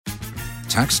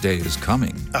Tax day is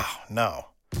coming. Oh, no.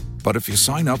 But if you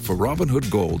sign up for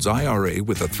Robinhood Gold's IRA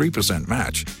with a 3%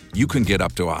 match, you can get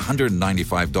up to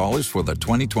 $195 for the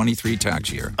 2023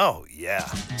 tax year. Oh, yeah.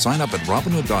 Sign up at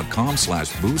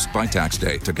Robinhood.com/boost by tax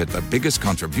day to get the biggest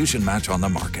contribution match on the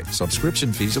market.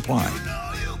 Subscription fees apply.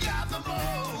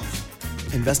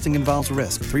 Investing involves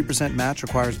risk. 3% match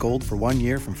requires gold for 1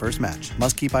 year from first match.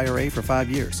 Must keep IRA for 5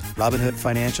 years. Robinhood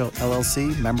Financial,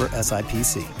 LLC, member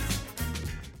SIPC.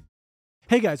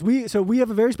 Hey guys, we have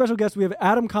a very special guest. We have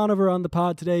Adam Conover on the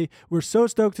pod today. We're so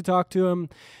stoked to talk to him.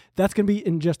 That's going to be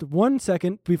in just 1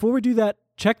 second. Before we do that,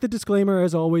 check the disclaimer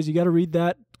as always. You got to read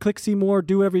that. Click see more.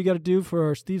 Do whatever you got to do for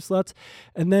our Steve Sluts.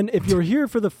 And then if you're here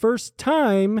for the first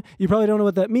time, you probably don't know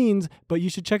what that means, but you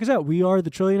should check us out. We are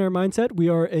the Trillionaire Mindset. We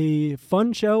are a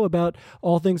fun show about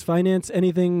all things finance,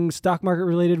 anything stock market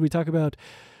related. We talk about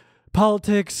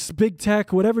politics, big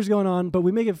tech, whatever's going on, but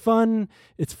we make it fun.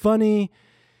 It's funny.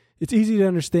 It's easy to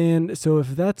understand, so if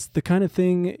that's the kind of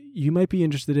thing you might be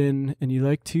interested in and you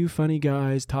like two funny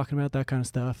guys talking about that kind of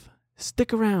stuff,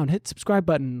 stick around, hit subscribe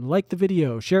button, like the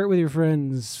video, share it with your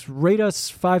friends, rate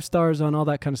us 5 stars on all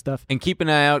that kind of stuff. And keep an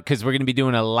eye out because we're going to be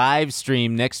doing a live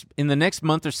stream in the next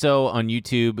month or so on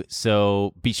YouTube,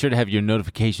 so be sure to have your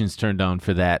notifications turned on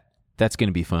for that. That's going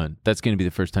to be fun. That's going to be the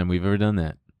first time we've ever done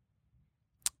that.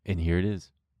 And here it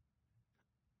is.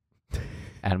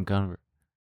 Adam Conover.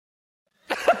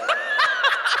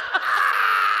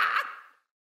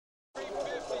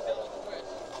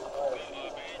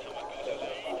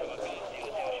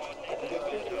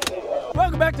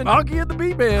 Welcome back to Honky at the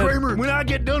Beat Man. Kramer, when I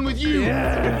get done with you,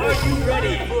 are you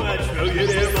ready for a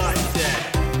Trillionaire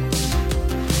Mindset?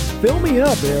 Fill me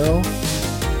up, Arrow.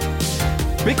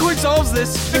 Bitcoin solves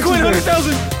this. Bitcoin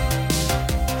 100,000.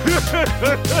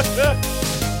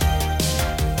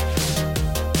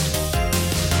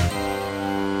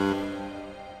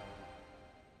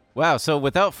 Wow, so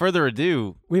without further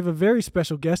ado... We have a very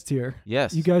special guest here.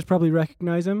 Yes. You guys probably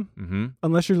recognize him. Mm-hmm.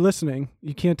 Unless you're listening,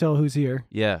 you can't tell who's here.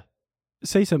 Yeah.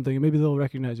 Say something and maybe they'll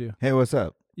recognize you. Hey, what's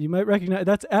up? You might recognize...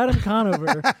 That's Adam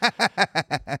Conover.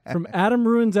 From Adam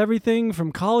Ruins Everything,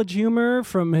 from College Humor,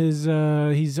 from his...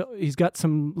 He's got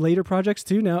some later projects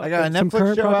too now. I got a some Netflix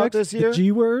current show projects, out this year. The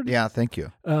G Word. Yeah, thank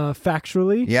you.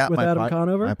 Factually. Yeah, with Adam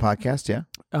Conover. My podcast, yeah.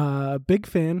 Big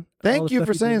fan. Thank you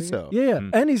for saying so. Yeah.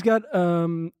 And he's got...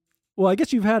 Well, I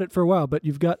guess you've had it for a while, but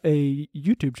you've got a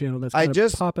YouTube channel that's kind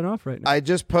of popping off right now. I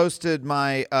just posted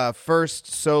my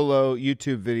first solo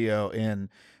YouTube video in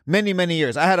many, many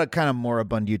years. I had a kind of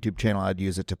moribund YouTube channel. I'd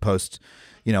use it to post,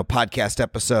 podcast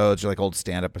episodes or like old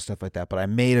stand-up or stuff like that. But I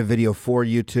made a video for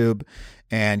YouTube,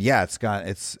 and yeah,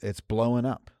 it's blowing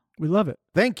up. We love it.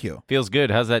 Thank you. Feels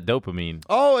good. How's that dopamine?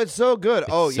 Oh, it's so good.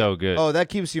 It's so good. Oh, that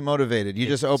keeps you motivated. You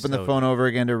just open the phone over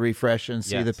again to refresh and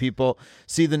see the people,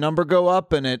 see the number go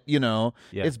up, and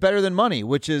it's better than money,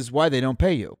 which is why they don't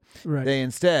pay you. Right. They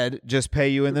instead just pay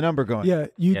you in the number going. Yeah,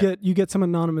 you get some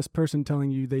anonymous person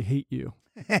telling you they hate you.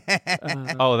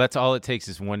 That's all it takes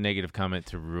is one negative comment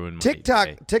to ruin my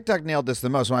day. TikTok nailed this the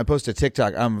most. When I post a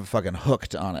TikTok, I'm fucking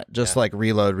hooked on it. Just like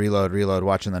reload,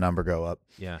 watching the number go up.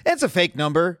 Yeah. It's a fake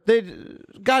number.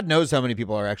 God knows how many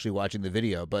people are actually watching the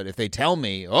video, but if they tell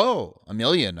me, 1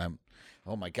 million, I'm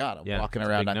walking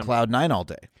around on cloud 9 all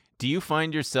day. Do you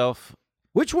find yourself...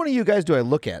 Which one of you guys do I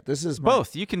look at? This is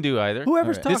both. You can do either.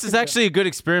 Whoever's talking. This is actually a good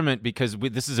experiment because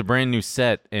this is a brand new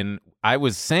set, and I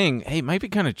was saying, hey, it might be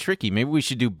kind of tricky. Maybe we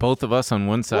should do both of us on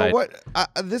one side. Well,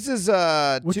 this is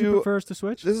would you prefer us to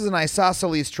switch? This is an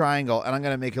isosceles triangle, and I'm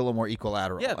going to make it a little more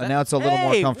equilateral. Yeah, and now it's a little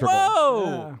more comfortable. Whoa!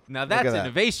 Yeah. Now that's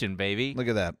innovation, baby. Look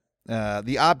at that.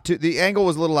 The angle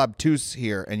was a little obtuse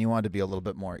here, and you wanted to be a little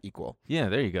bit more equal. Yeah,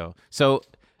 there you go. So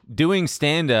doing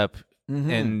stand-up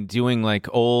and doing like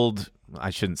old, I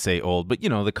shouldn't say old, but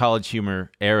the College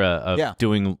Humor era of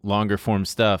doing longer form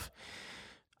stuff.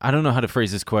 I don't know how to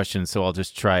phrase this question, so I'll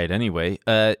just try it anyway.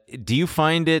 Do you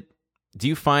find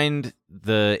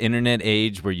the internet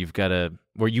age where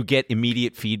where you get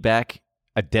immediate feedback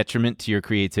a detriment to your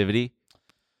creativity?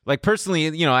 Like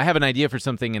personally, I have an idea for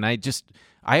something and I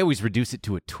always reduce it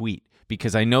to a tweet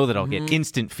because I know that I'll get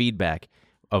instant feedback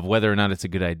of whether or not it's a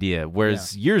good idea.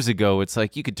 Whereas years ago, it's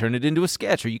like you could turn it into a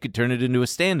sketch or you could turn it into a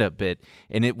stand-up bit,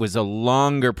 and it was a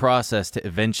longer process to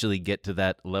eventually get to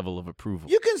that level of approval.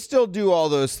 You can still do all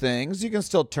those things. You can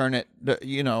still turn it,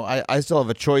 I still have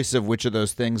a choice of which of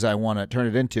those things I want to turn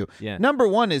it into. Yeah. Number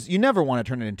one is you never want to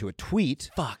turn it into a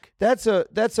tweet. Fuck. That's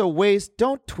a waste.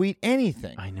 Don't tweet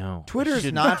anything. I know.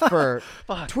 Twitter's not for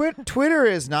Twitter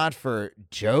is not for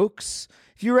jokes.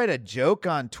 If you write a joke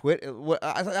on Twitter,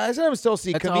 I sometimes still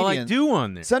see That's comedians. all I do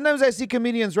on there. Sometimes I see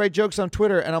comedians write jokes on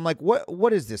Twitter, and I'm like,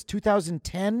 what is this,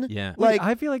 2010? Yeah. Like,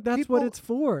 I feel like that's what it's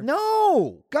for.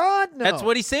 No, God, no. That's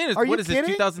what he's saying. Are you What is kidding?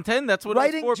 this, 2010? That's what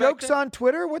Writing it was for jokes back then? on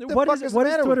Twitter? What the What fuck is is what the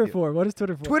is matter Twitter with you? for? What is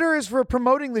Twitter for? Twitter is for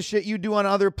promoting the shit you do on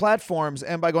other platforms,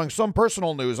 and by going, some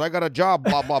personal news, I got a job,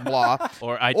 blah, blah, blah.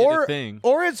 Or I did a thing.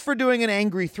 Or it's for doing an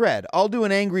angry thread. I'll do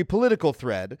an angry political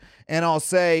thread, and I'll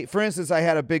say, for instance, I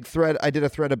did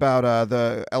a thread about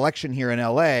the election here in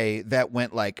LA that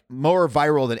went like more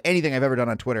viral than anything I've ever done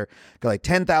on Twitter. Got like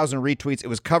 10,000 retweets. It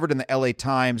was covered in the LA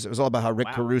Times. It was all about how Rick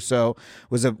Caruso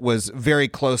was very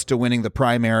close to winning the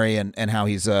primary, and how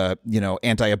he's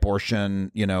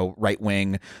anti-abortion, right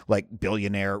wing, like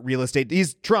billionaire real estate.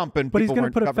 He's Trump, and But he's going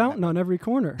to put a fountain on every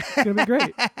corner. It's going to be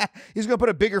great. He's going to put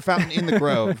a bigger fountain in the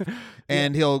Grove,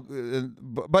 and he'll.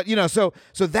 So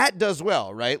that does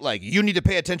well, right? Like, you need to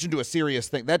pay attention to a serious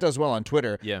thing. That does well on Twitter.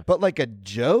 Yeah. But like a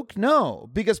joke, no,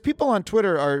 because people on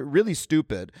Twitter are really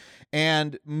stupid,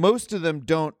 and most of them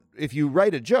don't. If you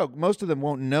write a joke, most of them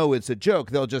won't know it's a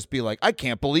joke. They'll just be like, I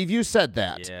can't believe you said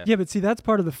that. Yeah, but see, that's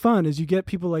part of the fun is you get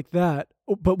people like that.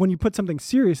 But when you put something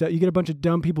serious out, you get a bunch of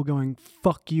dumb people going,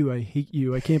 fuck you, I hate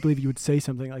you, I can't believe you would say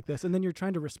something like this. And then you're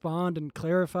trying to respond and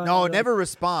clarify. No, never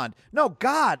respond. No,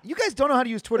 God, you guys don't know how to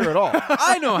use Twitter at all.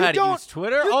 I know how to use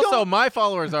Twitter. Also, my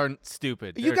followers aren't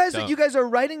stupid. You guys are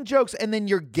writing jokes, and then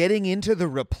you're getting into the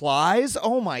replies.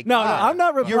 Oh my No, God! I'm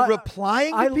not replying. You're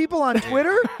replying to people on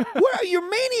Twitter. What are you,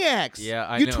 maniacs? Yeah,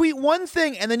 I you know. tweet one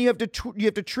thing, and then you have to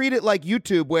treat it like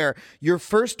YouTube, where your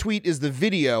first tweet is the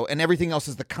video, and everything else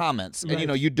is the comments. Right. And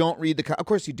you don't read of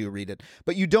course you do read it,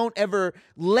 but you don't ever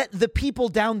let the people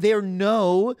down there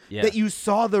know that you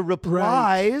saw the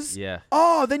replies. Right. Yeah.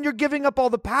 Oh, then you're giving up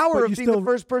all the power of being the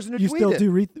first person to tweet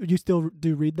it. You still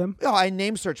do read them? Oh, I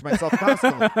name search myself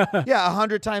constantly.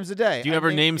 100 times a day. Do you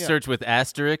ever name search with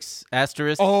asterisks?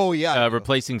 Oh, yeah.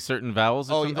 Replacing certain vowels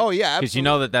or something? Oh, yeah, Because you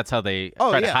know that's how they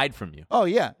try to hide from you. Oh,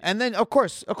 yeah. And then, of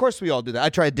course we all do that. I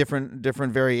tried different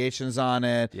variations on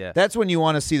it. Yeah. That's when you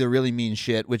want to see the really mean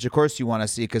shit, which, of course, you want to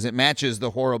see because it matches the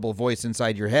horrible voice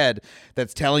inside your head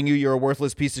that's telling you you're a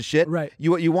worthless piece of shit. Right.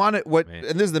 You want it.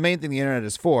 And this is the main thing the internet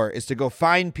is for, is to go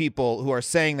find people who are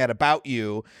saying that about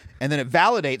you, and then it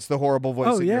validates the horrible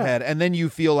voice in your head, and then you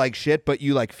feel like shit, but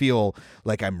you feel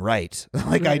like I'm right.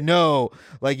 I know.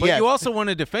 But you also want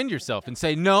to defend yourself and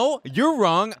say, no, you're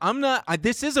wrong. I'm not.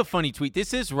 This is a funny tweet.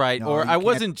 This is right. No, or you I can't-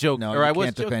 wasn't joking. No, or I you was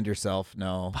can't joking. defend yourself.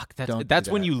 No. Fuck, Don't that's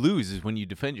do when that. you lose, is when you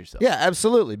defend yourself. Yeah,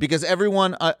 absolutely. Because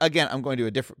everyone, again, I'm going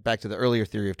to back to the earlier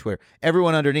theory of Twitter.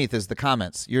 Everyone underneath is the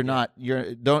comments.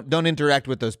 Don't interact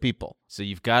with those people. So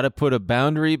you've got to put a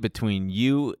boundary between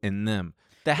you and them.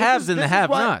 The haves and the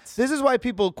have-nots. This is why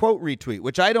people quote retweet,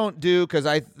 which I don't do because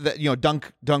dunk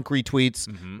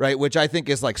retweets, right? Which I think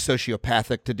is like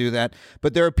sociopathic to do that.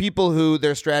 But there are people who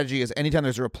their strategy is anytime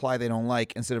there's a reply they don't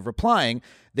like, instead of replying,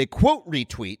 they quote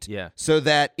retweet, so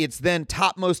that it's then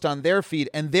topmost on their feed,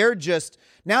 and they're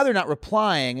not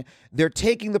replying. They're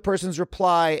taking the person's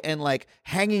reply and like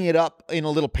hanging it up in a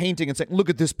little painting and saying, "Look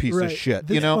at this piece of shit."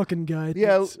 This fucking guy.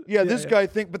 This guy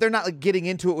but they're not like getting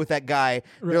into it with that guy.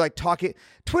 They're like talking.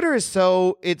 Twitter is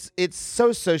so so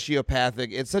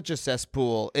sociopathic. It's such a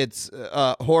cesspool. It's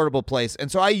a horrible place,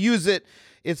 and so I use it.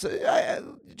 It's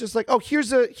just like, here's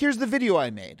the video I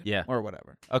made, or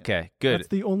whatever. Okay, good. That's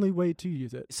the only way to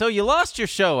use it. So you lost your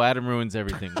show, Adam Ruins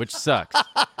Everything, which sucks.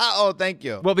 Oh, thank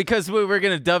you. Well, because we're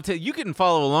going to dovetail. You can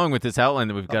follow along with this outline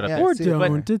that we've got up Or there.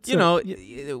 don't.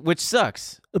 But, which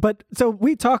sucks. But so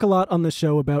we talk a lot on the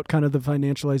show about kind of the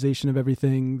financialization of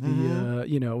everything,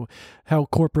 the how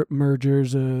corporate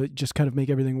mergers just kind of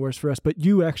make everything worse for us. But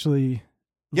you actually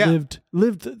lived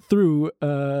through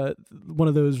one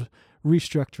of those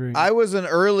restructuring. I was an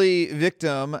early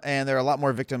victim, and there are a lot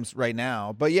more victims right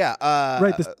now. But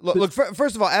right. Look.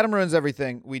 First of all, Adam Ruins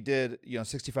Everything. We did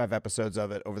 65 episodes of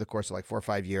it over the course of like 4 or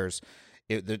 5 years.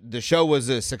 The show was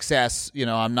a success.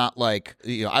 I'm not like,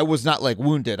 I was not like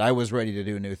wounded. I was ready to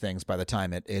do new things by the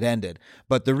time it ended.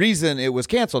 But the reason it was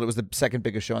canceled, it was the second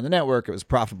biggest show on the network. It was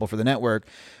profitable for the network.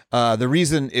 The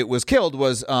reason it was killed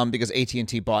was because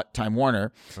AT&T bought Time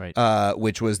Warner, right.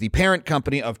 Which was the parent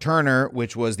company of Turner,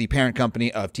 which was the parent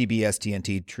company of TBS,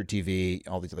 TNT, True TV,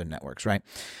 all these other networks, right?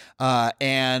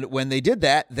 And when they did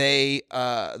that,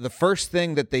 the first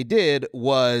thing that they did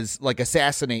was like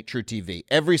assassinate True TV.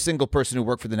 Every single person who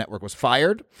worked for the network was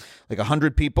fired, like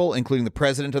 100 people, including the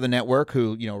president of the network,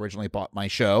 who originally bought my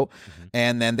show.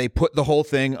 And then they put the whole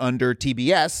thing under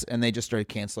TBS, and they just started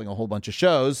canceling a whole bunch of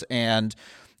shows. And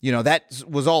that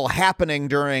was all happening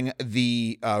during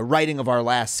the writing of our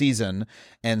last season,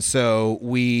 and so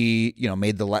we we're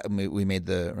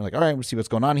like, all right, we'll see what's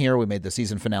going on here. We made the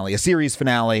season finale a series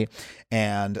finale,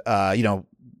 and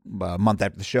a month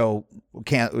after the show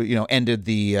ended,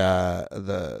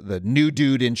 the new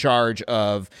dude in charge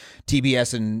of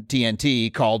TBS and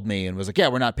TNT called me and was like, yeah,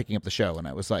 we're not picking up the show. And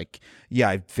I was like, yeah,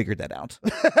 I figured that out.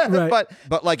 Right.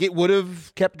 but like it would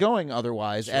have kept going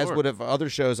otherwise, Sure. as would have other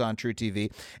shows on True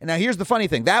TV. And now here's the funny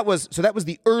thing. That was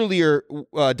the earlier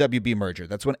WB merger.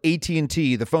 That's when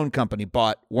AT&T, the phone company,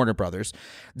 bought Warner Brothers.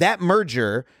 That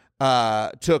merger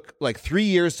took like 3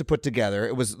 years to put together.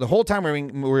 It was the whole time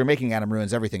we were making Adam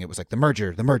Ruins Everything. It was like the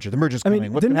merger's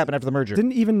coming. What's going to happen after the merger?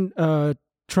 Didn't even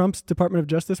Trump's Department of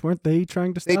Justice, weren't they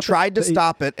trying to stop it? They tried to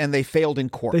stop it, and they failed in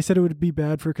court. They said it would be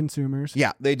bad for consumers.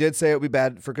 Yeah, they did say it would be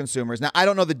bad for consumers. Now, I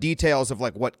don't know the details of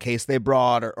like what case they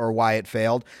brought or why it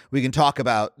failed. We can talk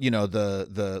about,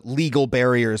 the legal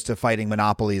barriers to fighting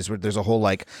monopolies, where there's a whole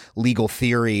like legal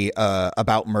theory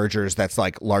about mergers that's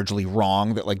like largely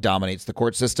wrong, that like dominates the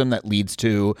court system, that leads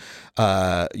to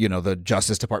the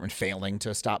Justice Department failing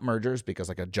to stop mergers because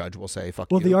like a judge will say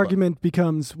fuck you. Well, the argument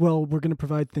becomes, well, we're going to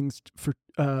provide things for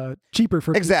cheaper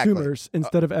for consumers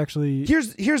instead of actually.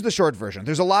 Here's the short version.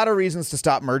 There's a lot of reasons to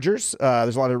stop mergers.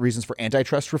 There's a lot of reasons for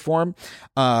antitrust reform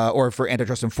or for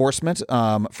antitrust enforcement.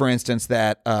 For instance,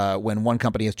 that when one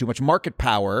company has too much market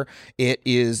power, it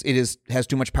has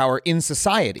too much power in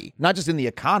society, not just in the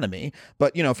economy.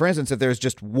 But for instance, if there's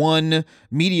just one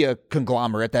media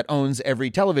conglomerate that owns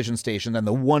every television station, then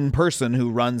the one person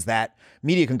who runs that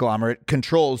media conglomerate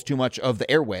controls too much of the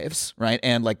airwaves, right?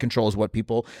 And like controls what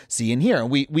people see and hear.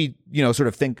 And we sort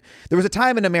of think there was a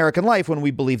time in American life when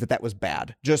we believed that was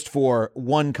bad, just for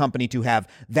one company to have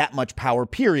that much power,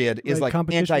 period, is like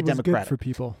anti-democratic. Good for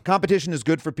people. Competition is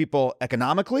good for people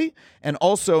economically, and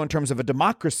also in terms of a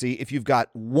democracy. If you've got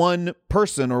one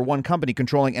person or one company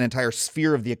controlling an entire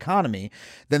sphere of the economy,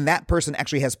 then that person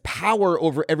actually has power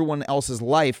over everyone else's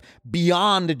life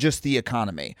beyond just the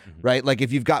economy, right? Like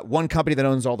if you've got one company that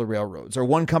owns all the railroads, or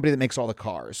one company that makes all the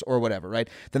cars, or whatever, right?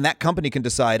 Then that company can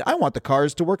decide, I want the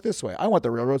cars to work this way. I want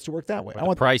the railroads to work that way. I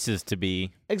want prices to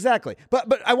be exactly.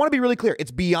 But I want to be really clear.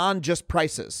 It's beyond just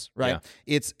prices, right?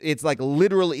 Yeah. It's like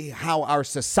literally how our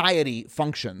society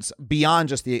functions beyond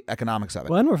just the economics of it.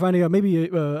 Well, and we're finding out maybe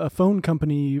a phone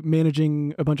company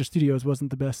managing a bunch of studios wasn't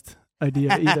the best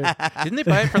idea either. Didn't they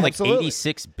buy it for like Absolutely.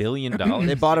 $86 billion?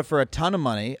 They bought it for a ton of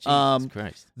money. Jesus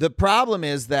Christ. The problem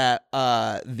is that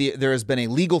there has been a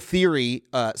legal theory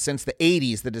since the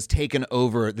 80s that has taken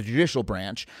over the judicial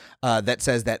branch that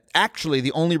says that actually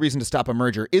the only reason to stop a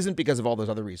merger isn't because of all those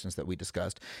other reasons that we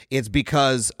discussed. It's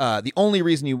because the only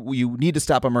reason you need to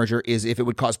stop a merger is if it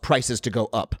would cause prices to go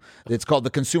up. It's called the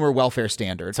Consumer Welfare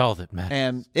Standard. That's all that matters.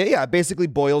 And it basically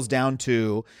boils down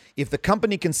to if the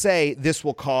company can say this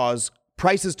will cause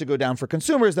prices to go down for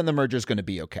consumers, then the merger is going to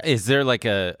be okay. Is there like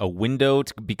a window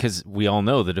because we all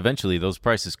know that eventually those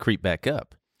prices creep back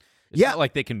up? It's not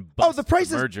like they can bust the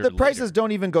prices merger the prices later.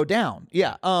 don't even go down.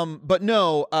 Yeah. But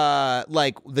no,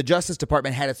 like the Justice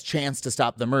Department had its chance to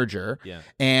stop the merger,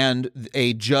 and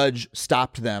a judge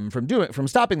stopped them from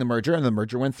stopping the merger, and the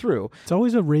merger went through. It's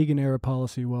always a Reagan era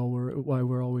policy why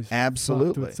we're always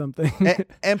fucked with something.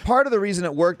 and part of the reason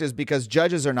it worked is because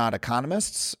judges are not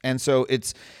economists, and so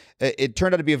it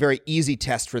turned out to be a very easy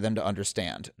test for them to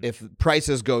understand. If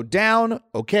prices go down,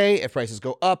 okay. If prices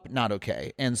go up, not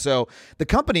okay. And so the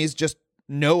companies just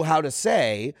know how to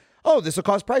say, oh, this will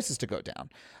cause prices to go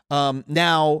down.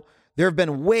 Now, there have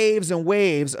been waves and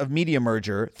waves of media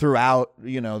merger throughout,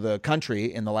 the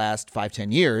country in the last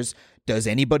 5-10 years. Does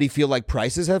anybody feel like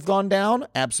prices have gone down?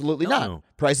 Absolutely not.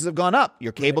 Prices have gone up.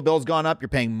 Your cable bill's gone up. You're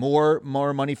paying more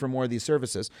money for more of these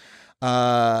services.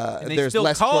 And they there's still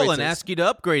less call choices. and ask you to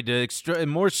upgrade to extra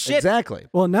more shit. Exactly.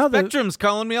 Well, now Spectrum's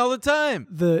calling me all the time.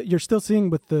 You're still seeing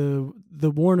with the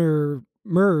Warner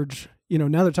merge.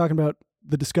 Now they're talking about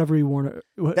the Discovery Warner.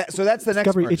 So that's the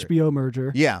Discovery next merger. HBO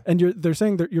merger. Yeah, and they're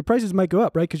saying that your prices might go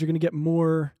up, right? Because you're going to get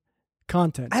more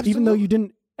content, Absolutely. even though you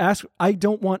didn't ask. I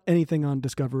don't want anything on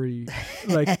Discovery.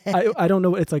 Like I don't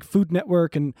know. It's like Food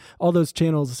Network and all those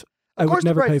channels. I would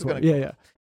never pay for. Yeah.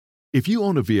 If you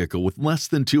own a vehicle with less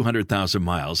than 200,000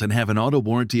 miles and have an auto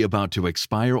warranty about to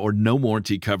expire or no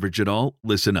warranty coverage at all,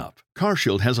 listen up.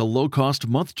 CarShield has a low-cost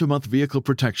month-to-month vehicle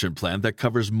protection plan that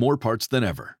covers more parts than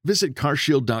ever. Visit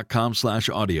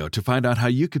carshield.com/audio to find out how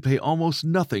you could pay almost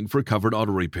nothing for covered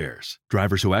auto repairs.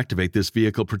 Drivers who activate this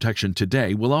vehicle protection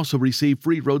today will also receive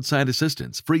free roadside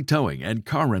assistance, free towing, and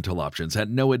car rental options at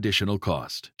no additional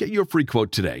cost. Get your free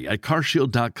quote today at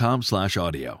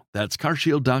carshield.com/audio. That's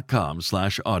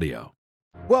carshield.com/audio.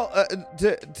 Well, I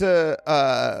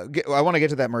want to get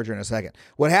to that merger in a second.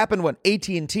 What happened when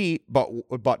AT&T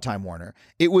bought Time Warner?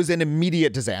 It was an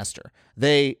immediate disaster.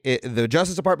 The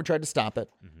Justice Department tried to stop it.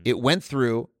 It went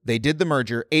through. They did the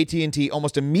merger. AT&T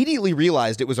almost immediately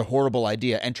realized it was a horrible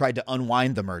idea and tried to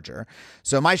unwind the merger.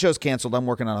 So my show's canceled. I'm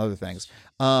working on other things.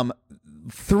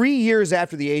 3 years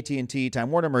after the AT&T Time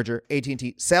Warner merger,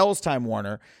 AT&T sells Time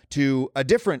Warner to a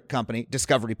different company,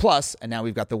 Discovery Plus, and now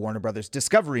we've got the Warner Brothers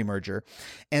Discovery merger.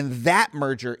 And that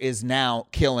merger is now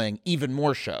killing even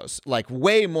more shows, like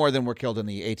way more than were killed in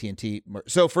the AT&T merger.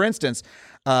 So, for instance,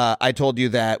 I told you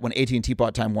that when AT&T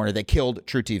bought Time Warner, they killed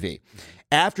True TV.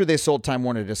 After they sold Time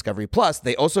Warner to Discovery Plus,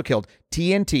 they also killed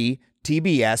TNT,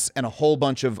 TBS, and a whole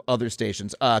bunch of other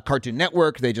stations. Cartoon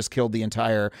Network, they just killed the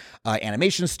entire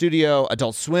animation studio.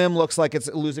 Adult Swim looks like it's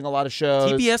losing a lot of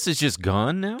shows. TBS is just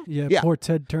gone now? Yeah, poor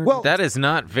Ted Turner. Well, That is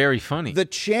not very funny.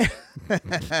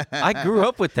 I grew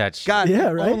up with that shit. God,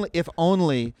 Yeah, right? if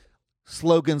only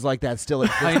slogans like that still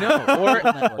exist. I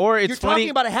know. Or it's You're funny. talking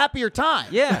about a happier time.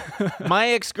 Yeah. My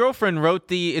ex-girlfriend wrote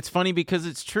the "It's funny because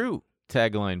it's true"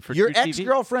 tagline for Your True TV.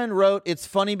 ex-girlfriend wrote "It's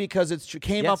funny because it's true."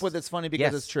 Came Yes. up with "It's funny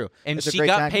because Yes. it's true," and it's a she great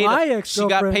got tagline. paid. My She got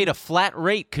ex-girlfriend- paid a flat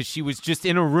rate because she was just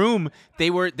in a room. They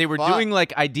were Fuck. doing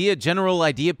like general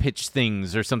idea pitch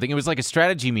things or something. It was like a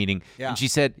strategy meeting. Yeah. And she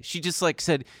said,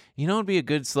 you know, it'd be a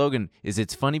good slogan is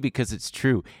 "It's funny because it's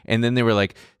true." And then they were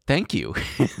like, "Thank you."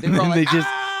 And all then they like, just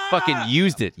fucking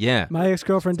used it. Yeah. My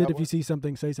ex-girlfriend did "If you see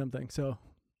something, say something." So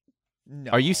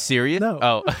No. Are you serious? No.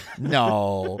 Oh.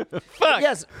 No. Fuck.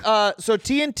 Yes. So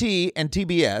TNT and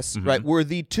TBS, right, were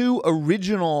the two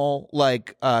original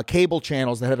cable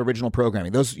channels that had original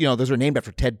programming. Those were named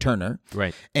after Ted Turner.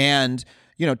 Right. And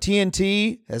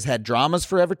TNT has had dramas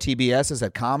forever. TBS has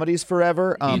had comedies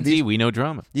forever. TNT, we know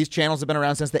drama. These channels have been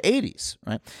around since the 80s,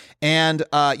 right? And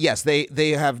yes,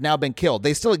 they have now been killed.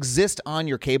 They still exist on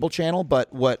your cable channel,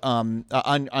 but what on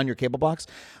your cable box.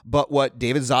 But what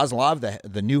David Zaslav,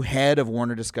 the new head of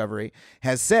Warner Discovery,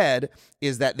 has said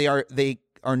is that they are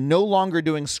no longer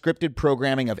doing scripted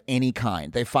programming of any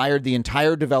kind. They fired the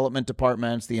entire development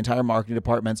departments, the entire marketing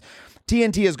departments.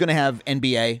 TNT is going to have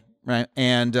NBA. Right.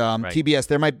 And TBS,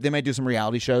 they might do some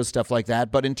reality shows, stuff like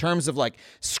that. But in terms of like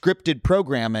scripted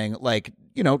programming, like,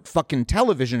 fucking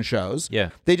television shows,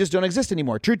 they just don't exist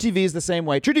anymore. True TV is the same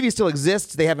way. True TV still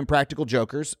exists. They have Impractical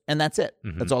Jokers, and that's it.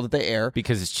 That's all that they air.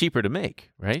 Because it's cheaper to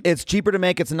make, right? It's cheaper to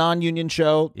make. It's a non-union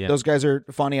show. Yeah. Those guys are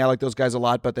funny. I like those guys a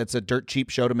lot, but that's a dirt cheap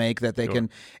show to make that they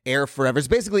can air forever. It's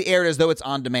basically aired as though it's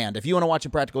on demand. If you want to watch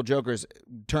Impractical Jokers,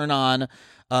 turn on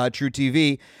True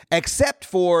TV, except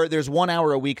for there's 1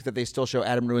 hour a week that they still show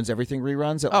Adam Ruins Everything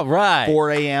reruns at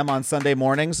 4 a.m. on Sunday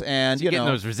mornings. And, You're getting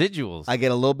those residuals. I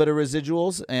get a little bit of residuals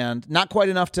and not quite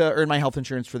enough to earn my health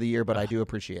insurance for the year, but I do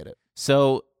appreciate it.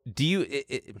 So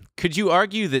could you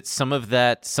argue that some of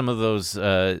those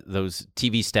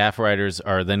TV staff writers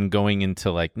are then going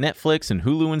into like Netflix and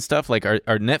Hulu and stuff? Like are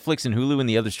Netflix and Hulu and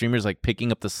the other streamers like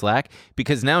picking up the slack?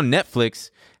 Because now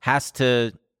Netflix has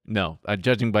to... No,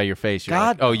 judging by your face, you're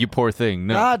God, like, oh, no. you poor thing.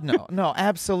 No. God, no,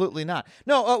 absolutely not.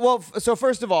 No, so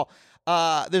first of all,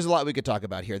 there's a lot we could talk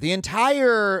about here. The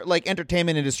entire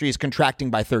entertainment industry is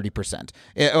contracting by 30%.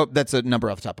 That's a number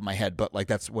off the top of my head, but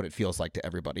that's what it feels like to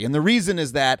everybody. And the reason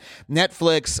is that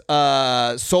Netflix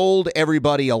sold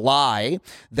everybody a lie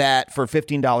that for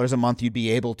 $15 a month you'd be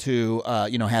able to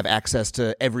have access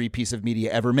to every piece of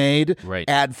media ever made,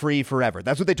 ad free forever.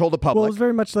 That's what they told the public. Well, it's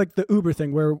very much like the Uber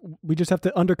thing, where we just have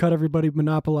to undercut everybody,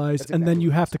 monopolize, and then you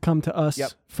have to come to us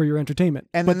for your entertainment.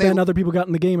 But then other people got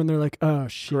in the game and they're like, oh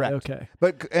shit, correct. okay.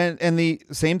 But and the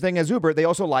same thing as Uber, they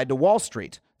also lied to Wall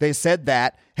Street. They said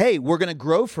that, hey, we're going to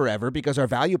grow forever because our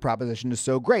value proposition is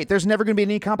so great. There's never going to be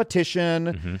any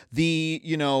competition.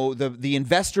 The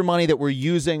investor money that we're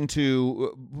using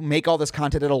to make all this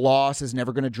content at a loss is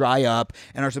never going to dry up,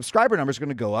 and our subscriber numbers are going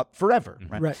to go up forever.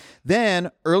 Right. Then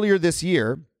earlier this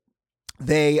year,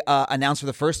 they announced for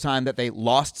the first time that they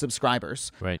lost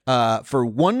subscribers. Right. For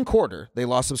 1 quarter, they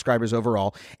lost subscribers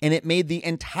overall, and it made the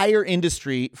entire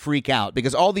industry freak out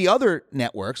because all the other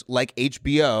networks, like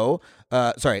HBO,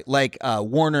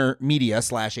 Warner Media /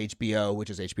 HBO,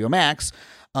 which is HBO Max,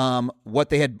 what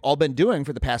they had all been doing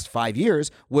for the past 5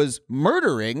 years was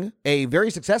murdering a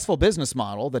very successful business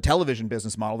model, the television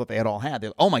business model that they had all had.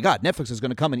 Oh my God, Netflix is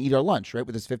going to come and eat our lunch, right,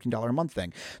 with this $15 a month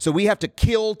thing. So we have to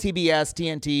kill TBS,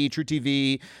 TNT, True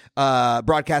TV,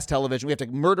 broadcast television. We have to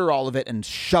murder all of it and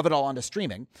shove it all onto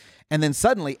streaming. And then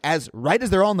suddenly, right as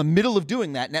they're all in the middle of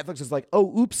doing that, Netflix is like,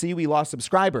 oh, oopsie, we lost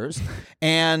subscribers.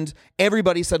 And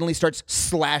everybody suddenly starts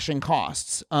slashing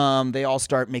costs. They all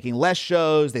start making less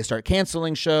shows. They start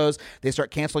canceling shows. They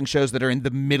start canceling shows that are in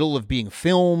the middle of being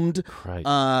filmed. Right.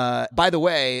 By the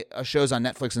way, shows on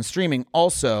Netflix and streaming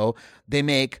also, they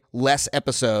make less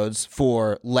episodes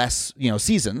for less,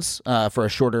 seasons, for a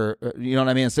shorter, you know what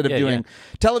I mean? Instead of doing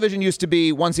television used to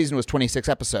be one season was 26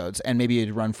 episodes and maybe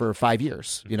it'd run for 5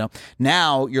 years,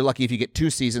 Now you're lucky if you get 2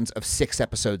 seasons of 6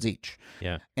 episodes each.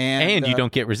 Yeah. And you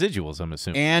don't get residuals, I'm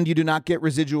assuming. And you do not get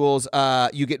residuals.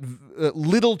 You get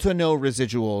little to no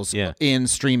residuals in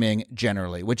streaming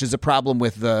generally, which is a problem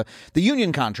with the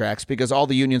union contracts, because all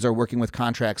the unions are working with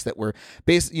contracts that were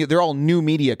basically, they're all new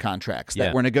media contracts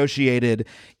that were negotiated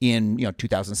in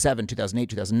 2007, 2008,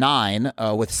 2009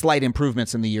 with slight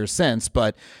improvements in the years since.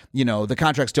 But, the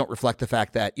contracts don't reflect the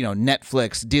fact that,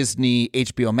 Netflix, Disney,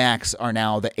 HBO Max are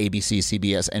now the ABC,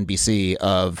 CBS, NBC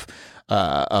of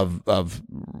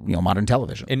modern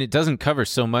television. And it doesn't cover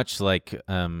so much like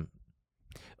I'm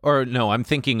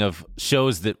thinking of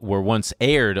shows that were once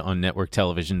aired on network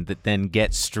television that then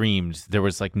get streamed. There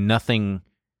was nothing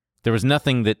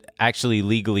that actually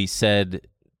legally said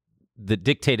that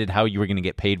dictated how you were going to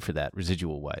get paid for that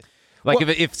residual wise.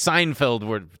 If Seinfeld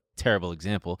were, terrible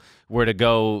example, were to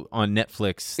go on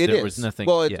Netflix, was nothing.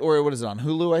 Well, or what is it on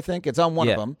Hulu? I think it's on one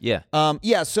of them.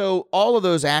 Yeah. So all of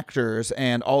those actors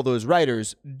and all those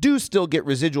writers do still get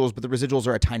residuals, but the residuals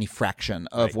are a tiny fraction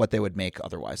of what they would make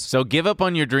otherwise. So give up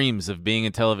on your dreams of being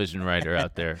a television writer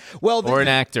out there, or an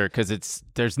actor, because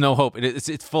there's no hope.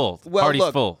 It's full. Party's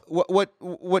full.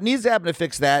 What needs to happen to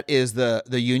fix that is the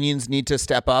unions need to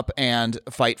step up and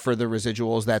fight for the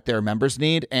residuals that their members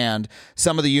need, and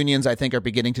some of the unions I think are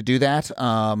beginning to do that.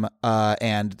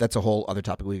 And that's a whole other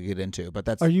topic we could get into. But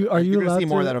that's you're going allowed to see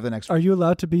more of that over the next week. Are you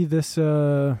allowed to be this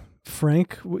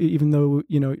frank, even though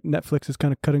Netflix is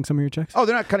kind of cutting some of your checks? Oh,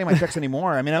 they're not cutting my checks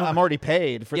anymore. I mean, I'm already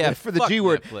paid for the G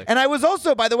word. Netflix. And I was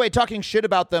also, by the way, talking shit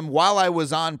about them while I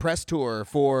was on press tour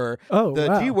for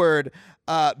G word.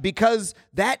 Because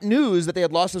that news that they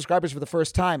had lost subscribers for the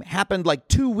first time happened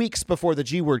 2 weeks before the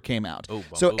G word came out.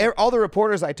 All the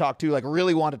reporters I talked to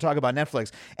really want to talk about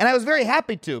Netflix, and I was very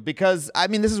happy to, because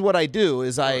this is what I do: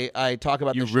 is I talk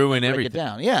about you this ruin shit and break everything. it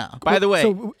down. Yeah. By the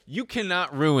way, you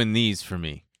cannot ruin these for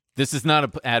me. This is not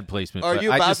an ad placement. Are but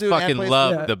you I about just to fucking ad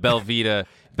love the Belvita.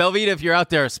 Belvita, if you're out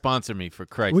there, sponsor me for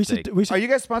Christ's sake. Are you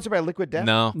guys sponsored by Liquid Death?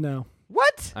 No.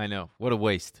 What? I know. What a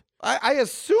waste. I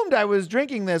assumed I was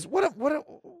drinking this.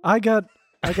 I got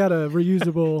a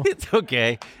reusable. It's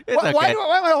okay. It's okay. Why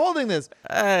am I holding this?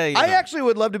 I actually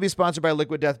would love to be sponsored by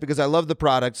Liquid Death because I love the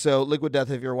product. So Liquid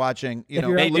Death, if you're watching, they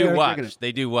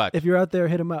do watch. If you're out there,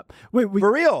 hit them up. Wait,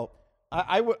 for real.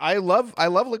 I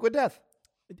love Liquid Death.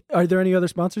 Are there any other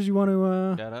sponsors you want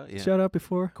to shout out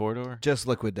before? Corridor. Just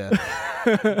Liquid Death.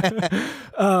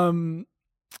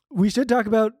 We should talk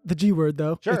about the G word,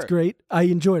 though. Sure. It's great. I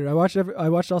enjoyed it. I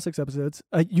watched all 6 episodes.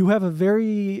 You have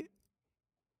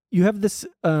this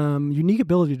unique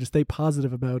ability to stay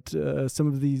positive about some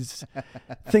of these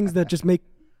things that just make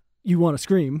you want to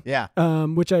scream. Yeah.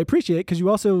 Which I appreciate, because you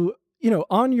also,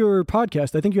 on your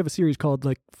podcast, I think you have a series called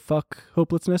Fuck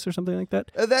Hopelessness or something like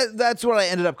that. That's what I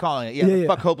ended up calling it. The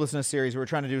Fuck Hopelessness series. We're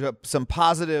trying to do some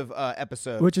positive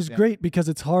episodes, which is great, because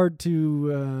it's hard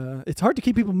to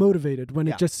keep people motivated when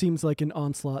it just seems like an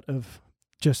onslaught of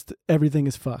just everything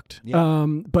is fucked. Yeah.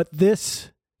 But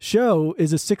this show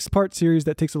is a 6-part series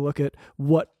that takes a look at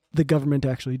what the government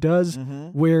actually does,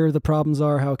 where the problems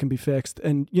are, how it can be fixed,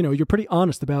 and you're pretty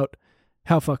honest about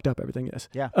how fucked up everything is.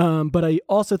 Yeah. But I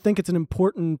also think it's an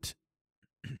important.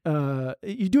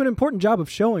 You do an important job of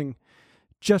showing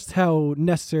just how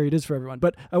necessary it is for everyone.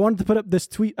 But I wanted to put up this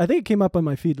tweet. I think it came up on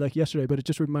my feed yesterday, but it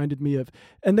just reminded me of.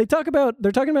 And they're talking about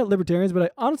libertarians, but I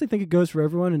honestly think it goes for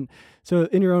everyone. And so,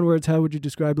 in your own words, how would you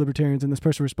describe libertarians? And this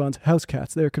person responds: house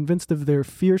cats. They are convinced of their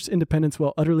fierce independence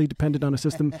while utterly dependent on a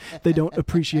system they don't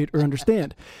appreciate or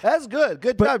understand. That's good.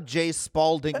 Good job, Jay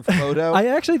Spalding photo. I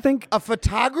actually think a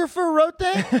photographer wrote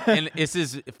that. And is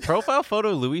his profile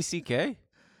photo Louis C.K.?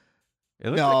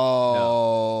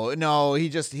 No, he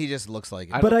just looks like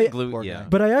it.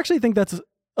 But I actually think that's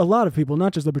a lot of people,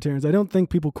 not just libertarians. I don't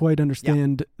think people quite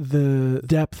understand the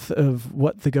depth of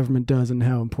what the government does and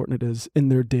how important it is in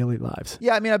their daily lives.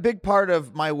 Yeah, a big part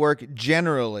of my work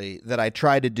generally that I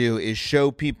try to do is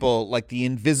show people the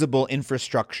invisible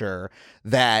infrastructure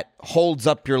that holds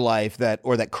up your life, that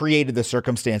created the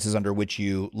circumstances under which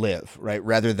you live, right?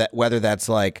 Whether that's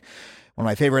one of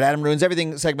my favorite Adam Ruins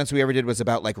Everything segments we ever did was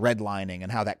about like redlining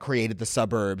and how that created the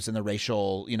suburbs and the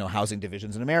racial, housing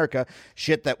divisions in America.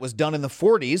 Shit that was done in the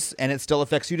 40s and it still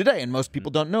affects you today. And most people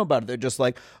don't know about it. They're just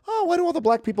like, oh, why do all the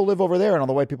black people live over there and all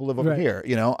the white people live over here?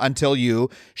 Until you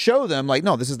show them like,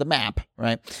 no, this is the map,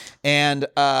 right? And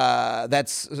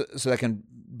that's so that can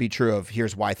be true of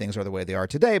here's why things are the way they are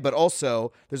today. But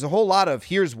also there's a whole lot of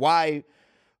here's why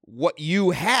what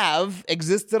you have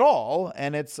exists at all,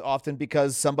 and it's often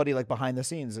because somebody like behind the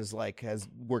scenes is has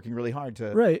working really hard to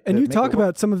and to you make talk it work.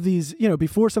 about some of these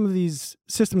before some of these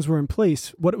systems were in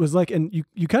place, what it was like, and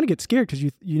you kind of get scared because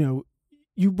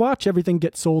you watch everything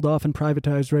get sold off and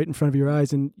privatized right in front of your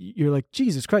eyes, and you're like,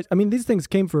 Jesus Christ. I mean, these things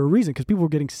came for a reason because people were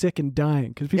getting sick and dying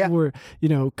because people were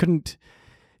couldn't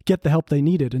get the help they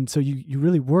needed, and so you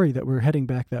really worry that we're heading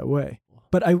back that way.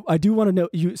 But I do want to know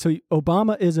so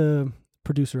Obama is a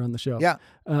producer on the show. Yeah.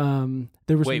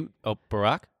 There was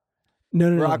Barack? No.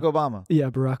 Barack Obama.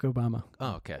 Yeah, Barack Obama.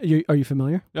 Oh, okay. Are you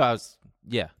familiar? No,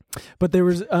 But there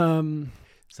was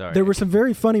sorry. there were some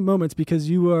very funny moments because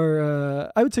you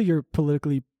are I would say you're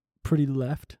politically pretty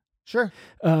left. Sure.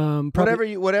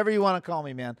 Probably, Whatever you want to call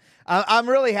me, man. I'm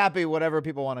really happy whatever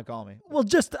people want to call me. well,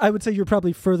 just I would say you're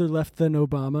probably further left than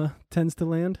Obama tends to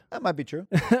land. That might be true.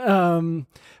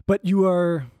 But you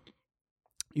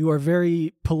are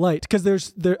very polite because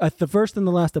there at the first and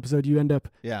the last episode you end up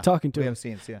talking to we him. have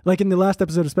scenes, yeah. Like in the last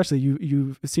episode especially,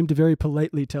 you seem to very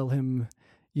politely tell him,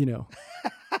 he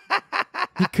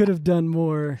could have done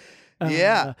more.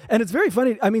 Yeah. And it's very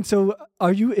funny. I mean, so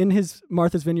are you in his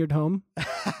Martha's Vineyard home?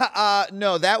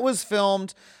 No, that was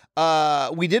filmed.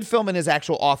 We did film in his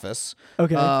actual office.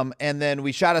 Okay. And then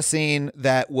we shot a scene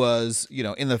that was,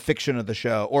 in the fiction of the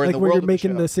show or in Like the where world you're of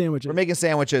making the the show. sandwiches. We're making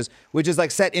sandwiches, which is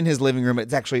like set in his living room.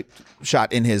 It's actually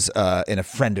shot in his in a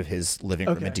friend of his living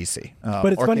room in DC.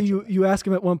 But it's funny you ask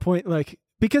him at one point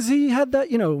because he had that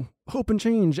hope and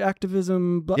change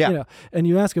activism, and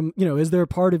you ask him is there a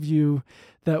part of you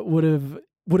that would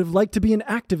have liked to be an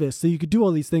activist so you could do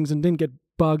all these things and didn't get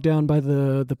bogged down by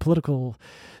the political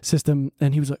system?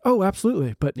 And he was like, oh,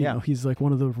 absolutely. But he's like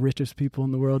one of the richest people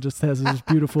in the world, just has this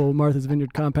beautiful Martha's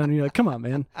Vineyard compound, and you're like, come on,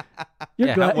 man.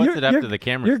 What's it after the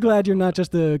camera? You're glad you're not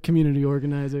just a community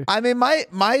organizer. I mean,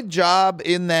 my job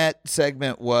in that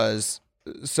segment was,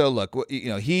 so look,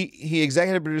 he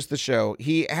executive produced the show.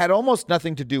 He had almost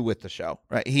nothing to do with the show,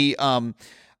 right? He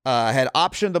had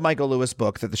optioned the Michael Lewis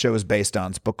book that the show is based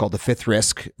on. It's a book called The Fifth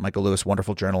Risk. Michael Lewis,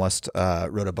 wonderful journalist,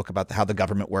 wrote a book about how the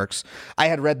government works. I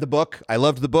had read the book. I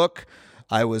loved the book.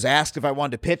 I was asked if I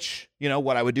wanted to pitch,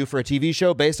 what I would do for a TV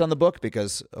show based on the book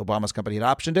because Obama's company had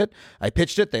optioned it. I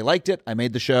pitched it. They liked it. I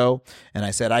made the show. And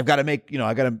I said, I've got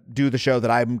to do the show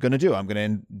that I'm going to do. I'm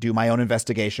going to do my own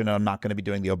investigation. And I'm not going to be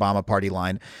doing the Obama party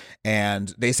line.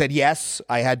 And they said yes.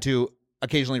 I had to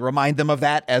occasionally remind them of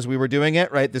that as we were doing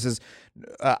it, right? This is,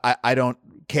 I don't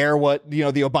care what, the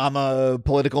Obama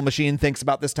political machine thinks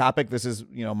about this topic. This is,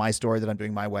 my story that I'm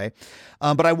doing my way.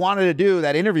 But I wanted to do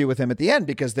that interview with him at the end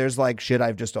because there's shit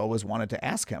I've just always wanted to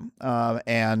ask him.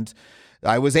 And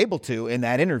I was able to in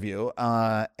that interview.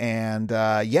 The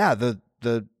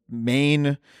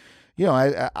main,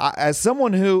 as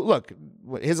someone who, look,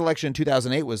 his election in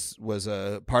 2008 was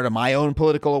a part of my own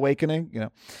political awakening,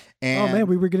 And, oh man,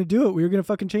 we were going to do it. We were going to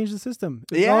fucking change the system.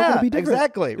 It was all going to be different.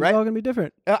 Exactly. Right. It's all going to be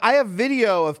different. I have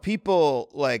video of people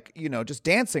just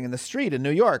dancing in the street in New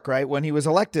York, right? When he was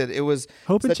elected, it was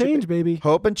hope and change, baby.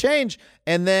 Hope and change.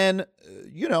 And then,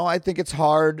 I think it's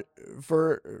hard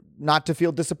for not to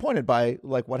feel disappointed by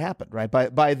what happened, right?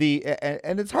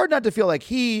 And it's hard not to feel like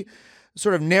he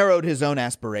sort of narrowed his own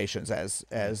aspirations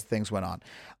as things went on.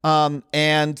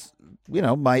 If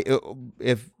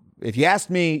you asked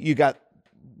me, you got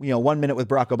 1 minute with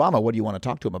Barack Obama, what do you want to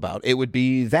talk to him about? It would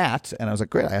be that. And I was like,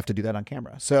 great, I have to do that on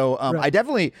camera. So I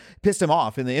definitely pissed him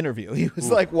off in the interview. He was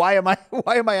like, why am I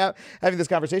having this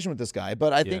conversation with this guy?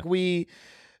 But I think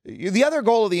the other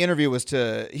goal of the interview was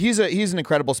he's an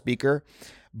incredible speaker,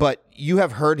 but you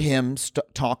have heard him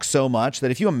talk so much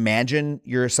that if you imagine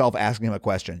yourself asking him a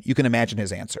question, you can imagine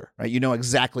his answer, right? You know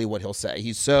exactly what he'll say.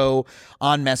 He's so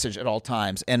on message at all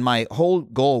times. And my whole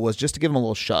goal was just to give him a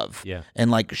little shove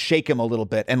and shake him a little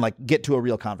bit and get to a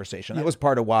real conversation. That was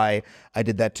part of why I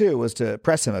did that too, was to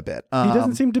press him a bit. He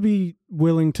doesn't seem to be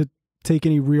willing to take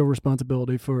any real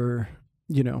responsibility for,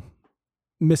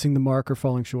 missing the mark or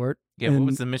falling short. Yeah, what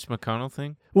was the Mitch McConnell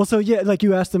thing? Well, so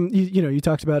you asked him, you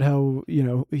talked about how,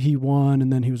 he won,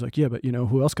 and then he was like, yeah, but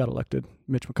who else got elected?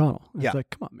 Mitch McConnell. And it's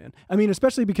like, come on, man. I mean,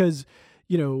 especially because,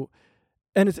 and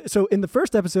it's, so in the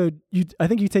first episode, I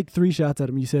think you take 3 shots at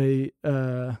him. You say,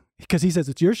 because he says,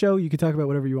 it's your show, you can talk about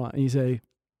whatever you want. And you say,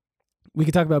 we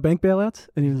could talk about bank bailouts,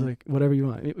 and he was like, whatever you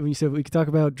want. We said we could talk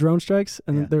about drone strikes,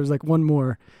 and then there was like one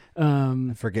more.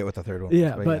 I forget what the third one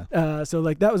yeah, was. But so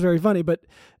like that was very funny. But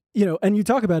and you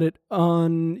talk about it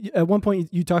at one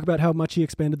point. You talk about how much he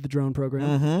expanded the drone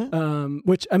program,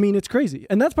 which I mean, it's crazy,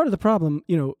 and that's part of the problem.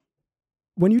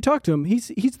 When you talk to him, he's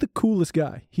the coolest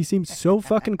guy. He seems so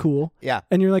fucking cool. Yeah.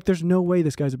 And you're like, there's no way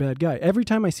this guy's a bad guy. Every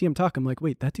time I see him talk, I'm like,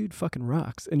 wait, that dude fucking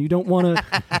rocks. And you don't want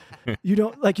to,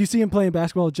 you see him playing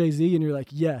basketball with Jay-Z and you're like,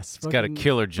 yes. He's got a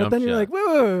killer jump shot. But then you're like,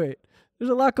 wait. There's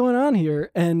a lot going on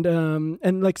here. And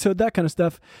like, so that kind of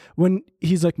stuff, when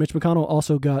he's like, Mitch McConnell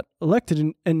also got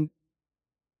elected and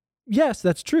yes,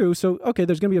 that's true. So, okay,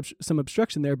 there's going to be some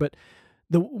obstruction there, but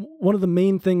one of the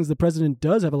main things the president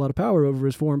does have a lot of power over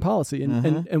is foreign policy.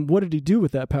 And what did he do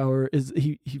with that power is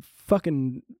he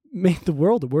fucking made the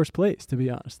world a worse place, to be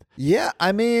honest. Yeah,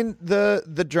 I mean,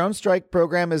 the drone strike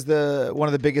program is one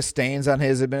of the biggest stains on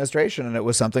his administration, and it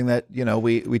was something that,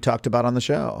 we talked about on the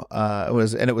show. It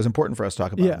was important for us to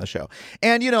talk about on the show.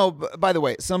 And, by the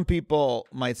way, some people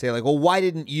might say like, well, why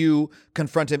didn't you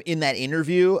confront him in that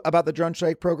interview about the drone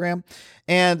strike program?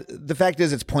 And the fact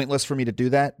is, it's pointless for me to do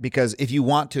that, because if you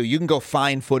want to, you can go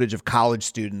find footage of college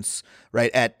students,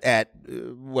 right, at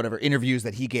whatever interviews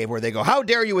that he gave where they go, how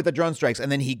dare you with the drone strikes?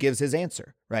 And then he gives his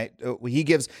answer, right? He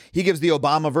gives the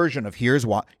Obama version of here's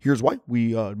why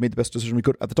we made the best decision we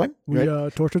could at the time. We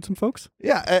tortured some folks.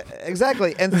 Yeah,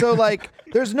 exactly. And so like,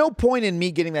 there's no point in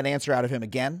me getting that answer out of him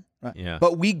again. Right? Yeah.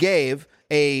 But we gave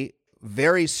a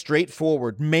very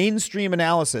straightforward mainstream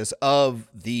analysis of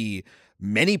the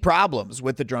many problems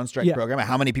with the drone strike program,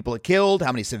 how many people it killed,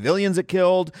 how many civilians it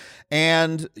killed.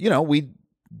 And, we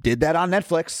did that on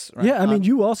Netflix. Right? Yeah. I mean,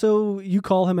 you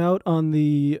call him out on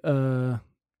the,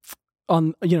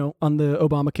 on the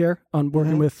Obamacare, on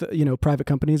working with, private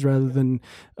companies rather than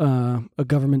a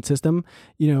government system.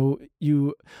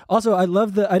 You also, I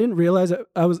love I didn't realize it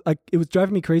was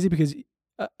driving me crazy because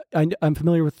I'm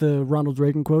familiar with the Ronald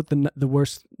Reagan quote, the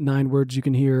worst 9 words you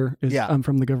can hear is I'm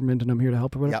from the government and I'm here to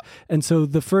help or whatever. Yeah. And so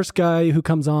the first guy who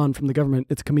comes on from the government,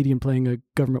 it's a comedian playing a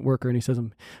government worker, and he says,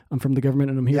 I'm from the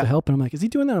government and I'm here to help. And I'm like, is he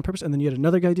doing that on purpose? And then you had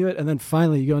another guy do it. And then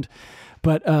finally you go into,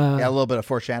 but a little bit of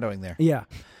foreshadowing there. Yeah.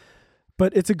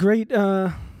 But it's a great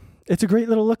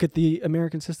little look at the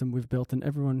American system we've built, and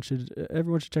everyone should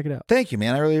check it out. Thank you,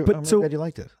 man. I'm really glad you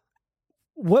liked it.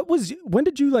 When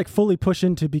did you like fully push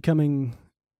into becoming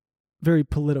very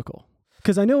political?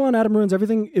 Because I know on Adam Ruins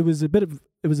Everything, it was a bit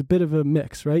of a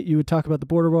mix, right? You would talk about the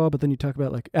border wall, but then you talk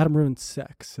about like Adam Ruins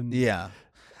sex and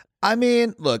I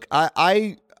mean, look,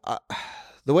 I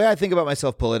the way I think about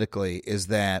myself politically is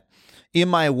that in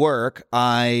my work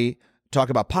I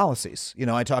talk about policies.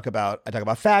 I talk about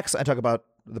facts. I talk about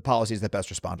the policies that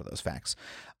best respond to those facts.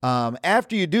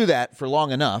 After you do that for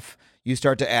long enough, you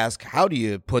start to ask, how do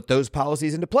you put those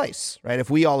policies into place, right? If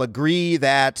we all agree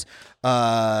that,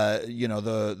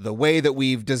 the way that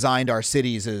we've designed our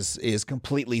cities is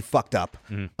completely fucked up.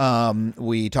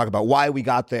 We talk about why we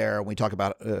got there, and we talk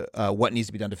about what needs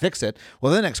to be done to fix it.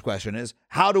 Well, the next question is,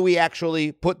 how do we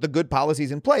actually put the good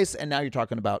policies in place? And now you're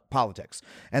talking about politics.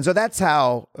 And so that's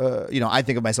how, I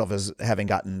think of myself as having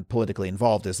gotten politically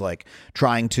involved, is like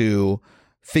trying to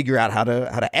figure out how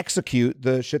to execute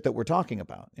the shit that we're talking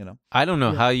about, I don't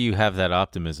know how you have that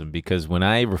optimism, because when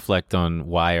I reflect on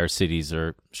why our cities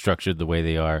are structured the way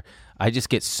they are, I just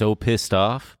get so pissed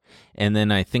off. And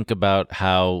then I think about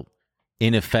how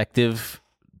ineffective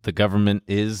the government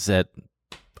is at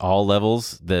all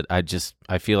levels, that I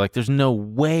feel like there's no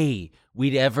way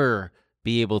we'd ever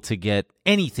be able to get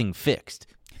anything fixed.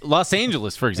 Los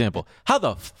Angeles, for example, how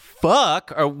the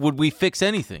fuck would we fix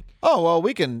anything? Oh, well,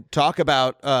 we can talk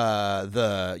about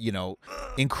the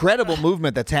incredible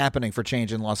movement that's happening for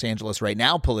change in Los Angeles right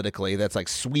now politically, that's like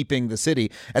sweeping the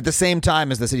city at the same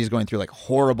time as the city is going through like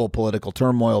horrible political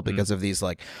turmoil because of these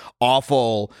like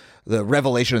awful, the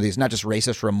revelation of these not just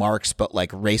racist remarks, but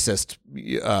like racist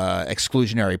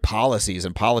exclusionary policies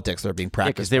and politics that are being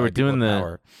practiced. Because they were doing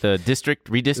the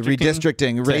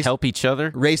redistricting to help each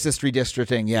other. Racist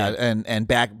redistricting, and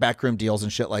backroom deals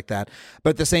and shit like that.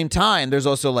 But at the same time, there's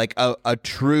also like a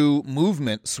true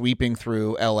movement sweeping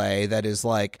through LA that is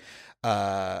like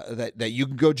that you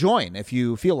can go join if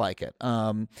you feel like it.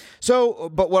 But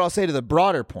what I'll say to the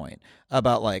broader point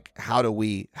about like how do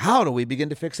we begin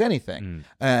to fix anything?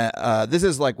 This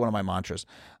is like one of my mantras.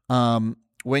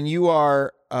 When you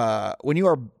are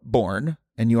born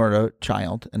and you are a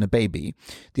child and a baby,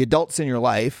 the adults in your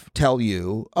life tell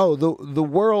you, oh, the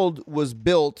world was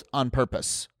built on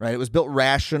purpose, right? It was built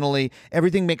rationally.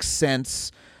 Everything makes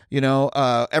sense.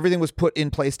 Everything was put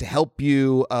in place to help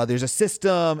you. There's a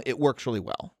system. It works really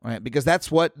well, right? Because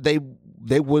that's what they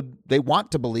they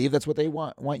want to believe. That's what they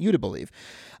want you to believe.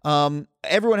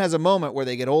 Everyone has a moment where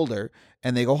they get older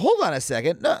and they go, hold on a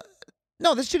second.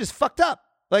 No, this shit is fucked up.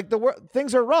 Like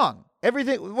things are wrong.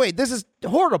 Everything. Wait, this is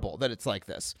horrible that it's like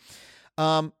this.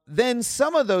 Then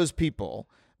some of those people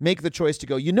make the choice to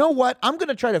go, you know what? I'm going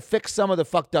to try to fix some of the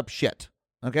fucked up shit.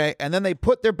 Okay. And then they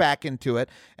put their back into it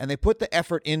and they put the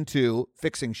effort into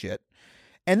fixing shit.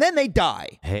 And then they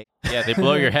die. Hey, yeah, they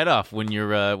blow your head off when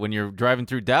you're driving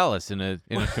through Dallas in a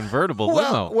convertible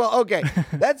limo. Well, okay,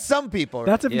 that's some people.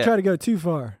 That's if you try to go too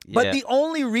far. But the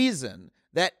only reason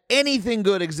that anything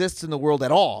good exists in the world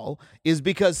at all is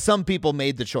because some people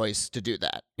made the choice to do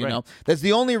that. You know, that's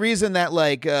the only reason that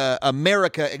like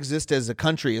America exists as a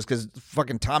country is because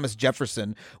fucking Thomas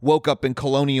Jefferson woke up in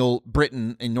colonial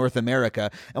Britain in North America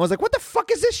and was like, "What the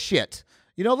fuck is this shit?"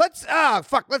 You know, let's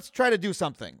try to do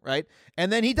something, right?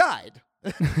 And then he died.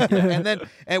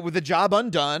 and with the job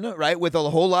undone, right, with a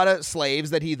whole lot of slaves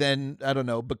that he then, I don't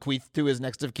know, bequeathed to his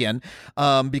next of kin,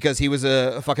 because he was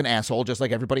a fucking asshole just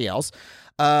like everybody else.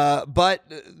 But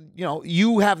you know,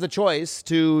 you have the choice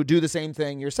to do the same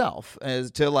thing yourself,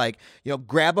 as to like, you know,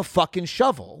 grab a fucking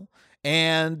shovel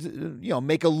and, you know,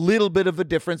 make a little bit of a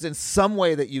difference in some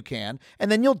way that you can,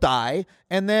 and then you'll die,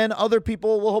 and then other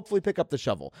people will hopefully pick up the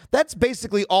shovel. That's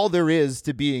basically all there is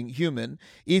to being human.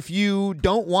 If you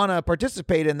don't want to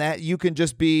participate in that, you can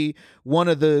just be one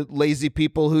of the lazy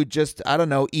people who just, I don't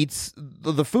know, eats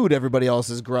the food everybody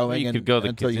else is growing. You could go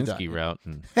the Kaczynski route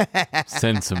and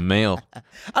send some mail.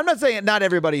 I'm not saying not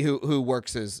everybody who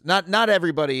works is not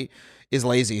everybody is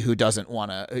lazy who doesn't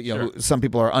want to, you know, some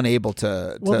people are unable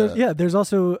to. Well, there's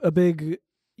also a big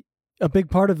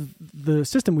part of the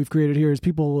system we've created here is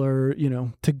people are, you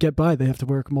know, to get by, they have to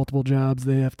work multiple jobs.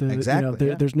 They have to, exactly,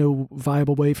 you know, there's no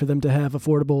viable way for them to have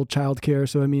affordable childcare.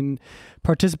 So, I mean,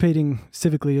 participating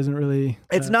civically isn't really.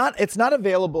 It's not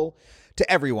available to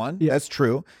everyone. Yeah. That's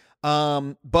true.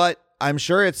 But I'm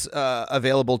sure it's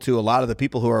available to a lot of the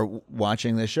people who are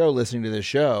watching this show, listening to this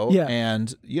show. Yeah.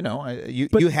 And, you know,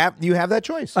 you have that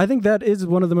choice. I think that is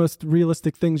one of the most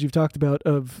realistic things you've talked about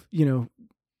of, you know,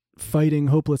 fighting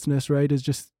hopelessness, right? Is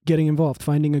just getting involved,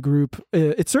 finding a group.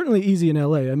 It's certainly easy in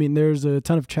LA. I mean, there's a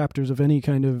ton of chapters of any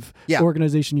kind of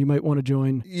organization you might want to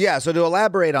join. Yeah. So to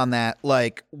elaborate on that,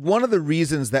 like one of the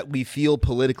reasons that we feel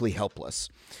politically helpless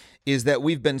is that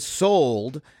we've been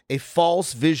sold a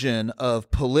false vision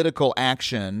of political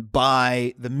action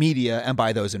by the media and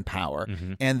by those in power.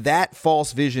 Mm-hmm. And that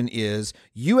false vision is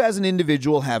you as an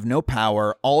individual have no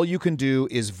power. All you can do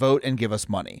is vote and give us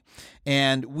money.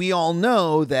 And we all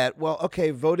know that, well,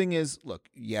 okay, voting is, look,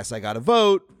 yes, I got to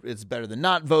vote. It's better than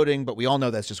not voting, but we all know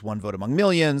that's just one vote among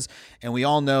millions. And we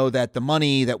all know that the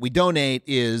money that we donate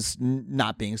is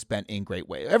not being spent in great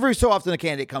ways. Every so often a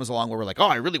candidate comes along where we're like, oh,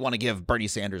 I really want to give Bernie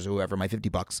Sanders or whoever my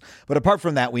 $50. But apart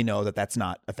from that, we know that that's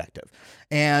not effective.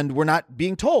 And we're not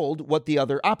being told what the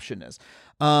other option is.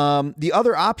 The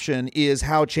other option is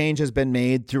how change has been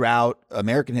made throughout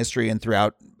American history and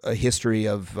throughout a history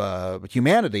of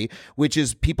humanity, which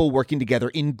is people working together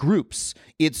in groups.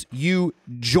 It's you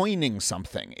joining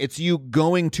something. It's you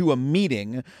going to a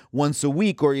meeting once a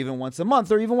week or even once a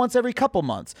month or even once every couple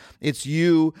months. It's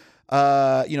you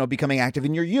becoming active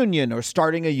in your union or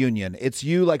starting a union. It's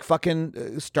you like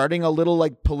fucking starting a little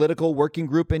like political working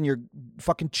group in your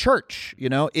fucking church. You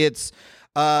know, it's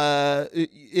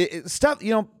stuff,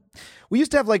 you know, we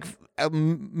used to have like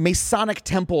Masonic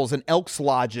temples and Elks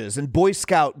lodges and Boy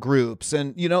Scout groups.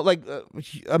 And, you know, like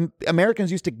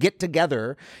Americans used to get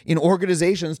together in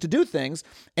organizations to do things.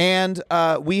 And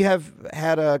we have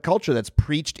had a culture that's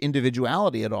preached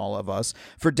individuality at all of us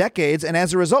for decades. And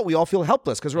as a result, we all feel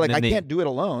helpless because we're like, I can't do it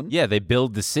alone. Yeah, they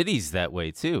build the cities that way,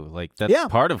 too. Like,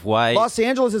 that's part of why. Los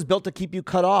Angeles is built to keep you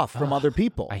cut off from other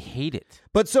people. I hate it.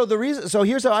 But so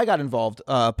here's how I got involved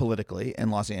politically in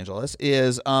Los Angeles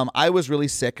is I was really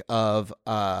sick of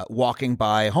walking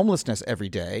by homelessness every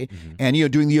day and, you know,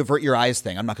 doing the avert your eyes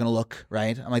thing. I'm not going to look,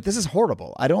 right? I'm like, this is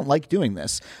horrible. I don't like doing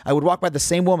this. I would walk by the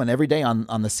same woman every day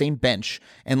on the same bench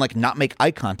and like not make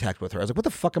eye contact with her. I was like, what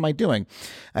the fuck am I doing?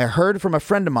 I heard from a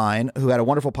friend of mine who had a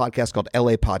wonderful podcast called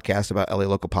LA Podcast about LA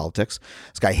local politics.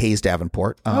 This guy, Hayes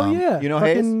Davenport. You know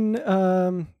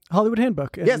Hayes? Hollywood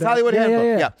Handbook. Yes, Hollywood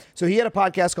Handbook. Yeah. So he had a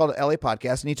podcast called LA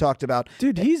Podcast, and he talked about...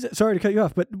 Dude, he's... Sorry to cut you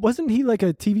off, but wasn't he like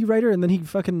a TV writer, and then he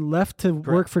fucking left to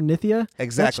work for Nithya?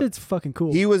 Exactly. That shit's fucking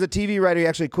cool. He was a TV writer. He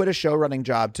actually quit a show-running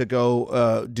job to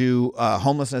go do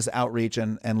homelessness outreach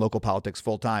and local politics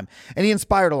full-time. And he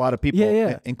inspired a lot of people,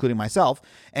 including myself.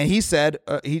 And he said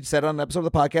on an episode of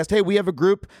the podcast, hey, we have a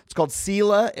group. It's called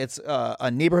SELA. It's a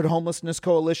neighborhood homelessness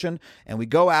coalition. And we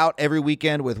go out every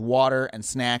weekend with water and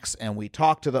snacks, and we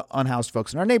talk to the the unhoused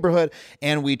folks in our neighborhood,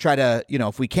 and we try to,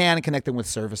 if we can, connect them with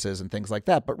services and things like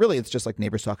that. But really, it's just like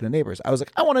neighbors talking to neighbors. I was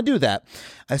like, I want to do that.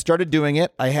 I started doing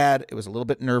it. It was a little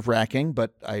bit nerve-wracking,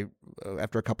 but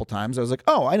after a couple times, I was like,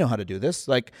 oh, I know how to do this.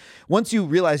 Like, once you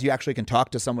realize you actually can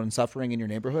talk to someone suffering in your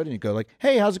neighborhood and you go like,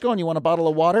 hey, how's it going? You want a bottle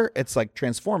of water? It's like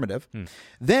transformative.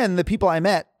 Then the people I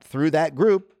met through that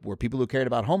group were people who cared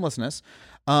about homelessness.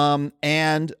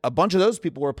 And a bunch of those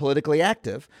people were politically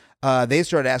active. They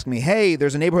started asking me, hey,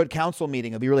 there's a neighborhood council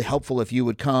meeting. It'd be really helpful if you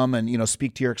would come and,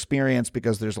 speak to your experience,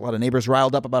 because there's a lot of neighbors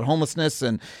riled up about homelessness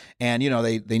and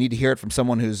they need to hear it from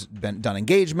someone who's done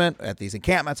engagement at these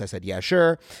encampments. I said, yeah,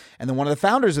 sure. And then one of the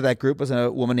founders of that group was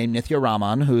a woman named Nithya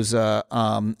Raman, who's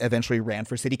eventually ran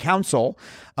for city council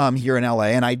here in LA.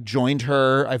 And I joined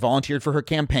her. I volunteered for her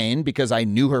campaign because I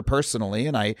knew her personally,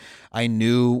 and I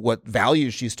knew what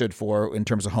values she stood for in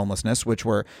terms of homelessness, which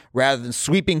were, rather than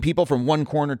sweeping people from one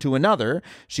corner to another,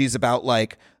 she's about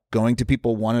like going to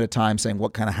people one at a time, saying,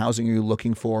 what kind of housing are you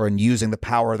looking for, and using the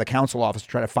power of the council office to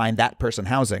try to find that person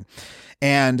housing.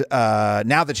 And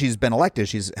now that she's been elected,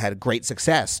 she's had great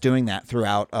success doing that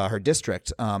throughout her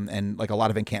district. And like a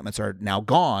lot of encampments are now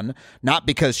gone, not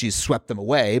because she's swept them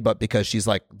away, but because she's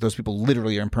like, those people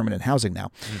literally are in permanent housing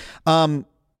now.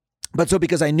 But so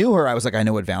because I knew her, I was like, I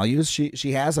know what values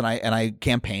she has, and I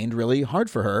campaigned really hard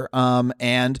for her.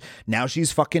 And now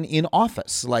she's fucking in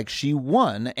office. Like, she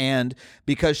won, and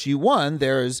because she won,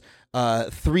 there's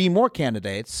 3 more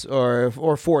candidates, or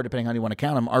 4, depending on how you want to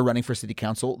count them, are running for city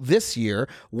council this year.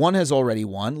 One has already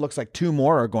won. Looks like 2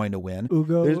 more are going to win.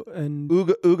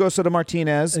 Ugo Soto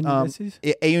Martinez.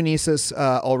 Eunices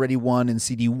already won in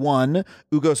CD 1.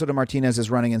 Ugo Soto Martinez is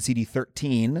running in CD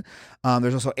 13.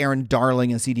 There's also Aaron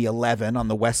Darling in CD 11 on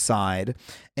the west side.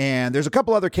 And there's a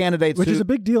couple other candidates. Which is a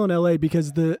big deal in LA,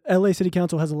 because the LA City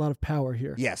Council has a lot of power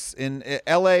here. Yes. In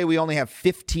LA, we only have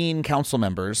 15 council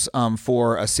members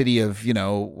for a city of,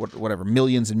 whatever,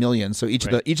 millions and millions. So each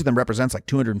of them represents like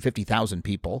 250,000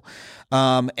 people.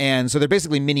 And so they're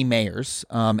basically mini mayors.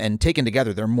 And taken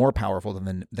together, they're more powerful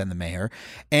than the mayor.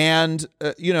 And,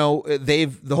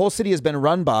 the whole city has been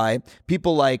run by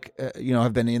people like,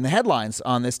 have been in the headlines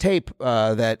on this tape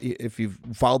that if you've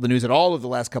followed the news at all over the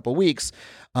last couple of weeks,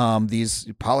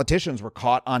 these politicians were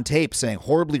caught on tape saying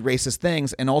horribly racist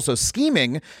things, and also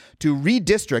scheming to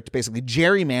redistrict, basically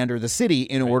gerrymander the city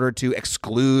in order to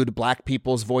exclude black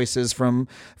people's voices from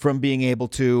being able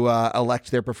to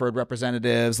elect their preferred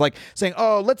representatives, like saying,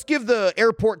 oh, let's give the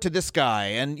airport to this guy,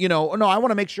 and no, I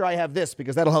want to make sure I have this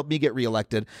because that'll help me get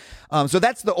reelected. So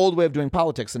that's the old way of doing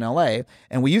politics in LA,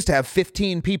 and we used to have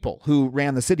 15 people who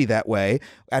ran the city that way.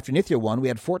 After Nithya won, we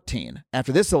had 14.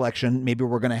 After this election, maybe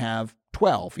we're going to have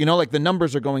 12. Like the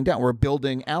numbers are going down. We're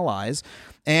building allies,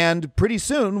 and pretty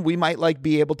soon we might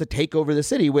be able to take over the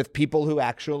city with people who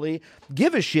actually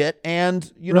give a shit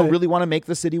and really want to make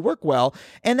the city work well.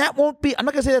 And that won't be, I'm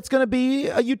not gonna say that's gonna be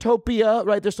a utopia,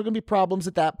 right? There's still gonna be problems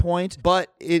at that point,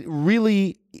 but it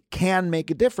really can make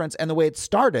a difference. And the way it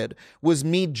started was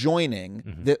me joining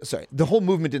the whole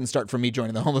movement didn't start from me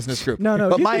joining the homelessness group. No,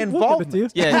 but my involvement,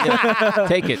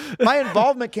 take it. My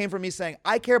involvement came from me saying,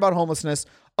 I care about homelessness.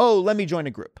 Oh, let me join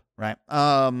a group, right?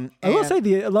 I will say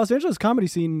the Los Angeles comedy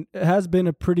scene has been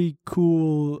a pretty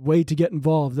cool way to get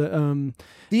involved. The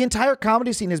entire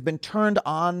comedy scene has been turned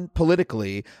on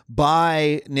politically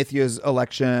by Nithya's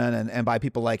election and by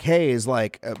people like Hayes.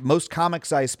 Most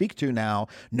comics I speak to now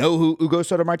know who Ugo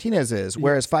Soto Martinez is,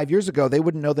 whereas 5 years ago, they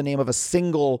wouldn't know the name of a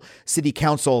single city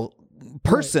council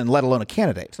person, let alone a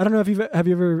candidate. I don't know if have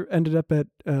you ever ended up at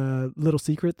Little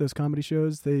Secret, those comedy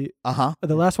shows? The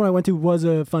last one I went to was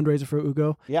a fundraiser for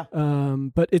Ugo. Yeah.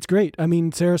 But it's great. I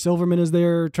mean, Sarah Silverman is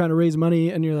there trying to raise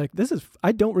money, and you're like,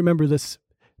 I don't remember this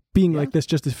being like this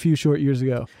just a few short years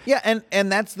ago. Yeah,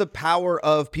 and that's the power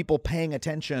of people paying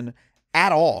attention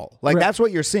at all. That's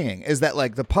what you're seeing, is that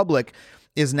the public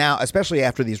is now, especially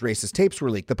after these racist tapes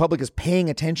were leaked, the public is paying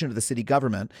attention to the city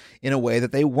government in a way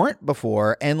that they weren't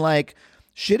before. And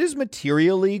shit is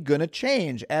materially gonna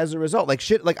change as a result.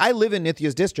 I live in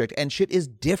Nithya's district, and shit is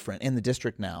different in the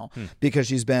district now because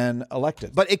she's been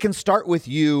elected. But it can start with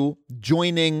you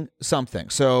joining something.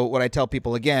 So what I tell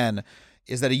people again,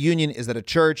 is that a union? Is that a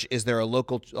church? Is there a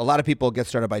local? A lot of people get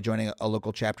started by joining a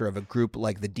local chapter of a group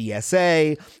like the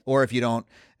DSA, or if you don't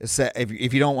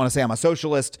want to say I'm a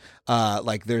socialist,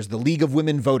 there's the League of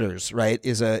Women Voters, right?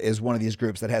 Is one of these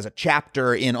groups that has a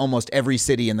chapter in almost every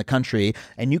city in the country,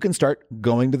 and you can start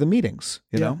going to the meetings.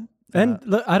 You know, And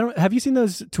look, have you seen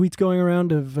those tweets going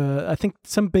around of I think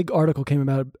some big article came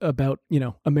about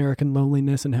American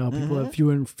loneliness and how people have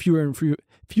fewer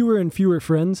and fewer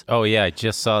friends. Oh yeah, I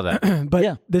just saw that.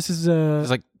 But this is It's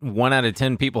like 1 out of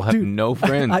 10 people have no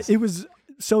friends. it was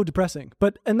so depressing.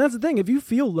 And that's the thing. If you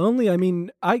feel lonely, I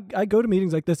mean, I go to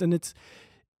meetings like this, and it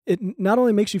not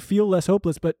only makes you feel less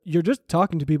hopeless, but you're just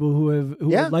talking to people who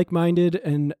are like-minded,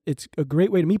 and it's a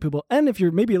great way to meet people. And if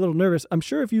you're maybe a little nervous, I'm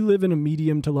sure if you live in a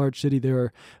medium to large city,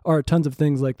 there are tons of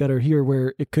things like that are here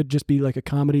where it could just be like a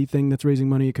comedy thing that's raising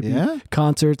money. It could be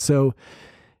concerts. So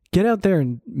get out there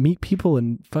and meet people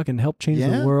and fucking help change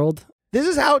the world. This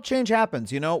is how change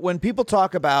happens. When people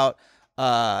talk about,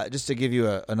 just to give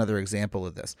you another example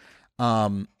of this,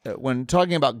 when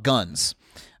talking about guns,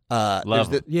 let's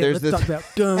talk about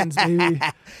guns, baby.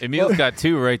 Emil's got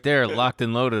 2 right there, locked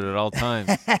and loaded at all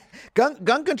times.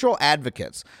 Gun control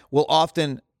advocates will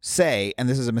often say, and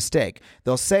this is a mistake,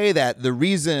 they'll say that the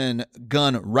reason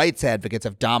gun rights advocates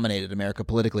have dominated America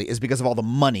politically is because of all the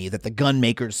money that the gun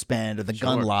makers spend or the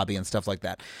gun lobby and stuff like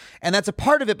that. And that's a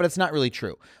part of it, but it's not really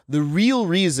true. The real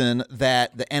reason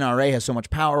that the NRA has so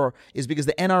much power is because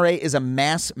the NRA is a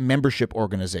mass membership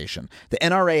organization. The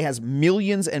NRA has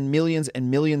millions and millions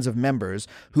and millions of members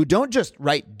who don't just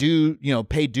pay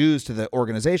dues to the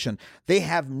organization. They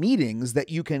have meetings that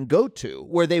you can go to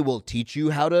where they will teach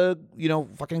you how to,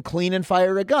 fucking clean and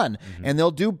fire a gun, and they'll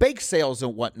do bake sales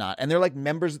and whatnot, and they're like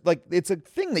members, like it's a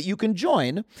thing that you can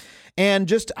join and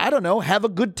just have a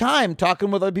good time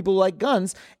talking with other people who like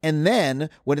guns. And then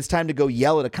when it's time to go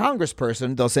yell at a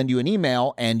congressperson, they'll send you an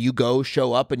email and you go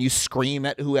show up and you scream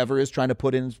at whoever is trying to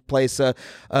put in place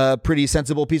a pretty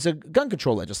sensible piece of gun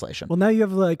control legislation. Well, now you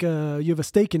have a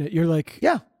stake in it. You're like,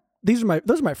 those are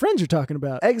my friends you're talking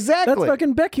about. Exactly. That's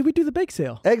fucking Becky. We do the bake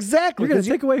sale. Exactly. You're going to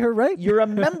take away her right? You're a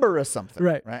member of something.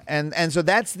 Right. And so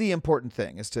that's the important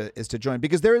thing is to join,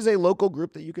 because there is a local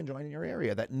group that you can join in your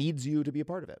area that needs you to be a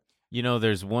part of it.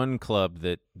 There's one club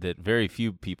that very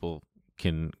few people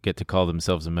can get to call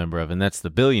themselves a member of, and that's the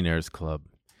Billionaires Club.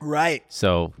 Right.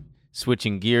 So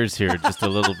switching gears here just a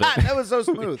little bit. That was so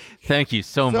smooth. Thank you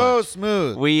so much. So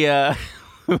smooth. We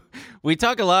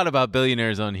talk a lot about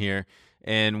billionaires on here.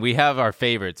 And we have our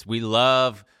favorites. We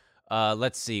love,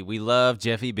 we love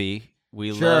Jeffy B.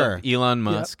 We love Elon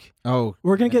Musk. Yep. Oh,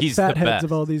 we're gonna get He's fat the heads best.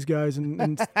 of all these guys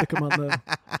and stick them on the.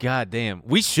 God damn,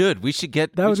 we should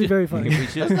get that. Would be very funny.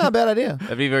 That's not a bad idea.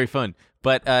 That'd be very fun.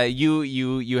 But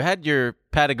you had your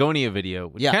Patagonia video,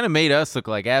 which kind of made us look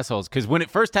like assholes, because when it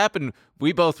first happened,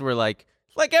 we both were like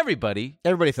everybody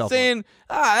felt saying,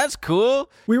 that's cool.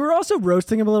 We were also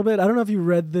roasting him a little bit. I don't know if you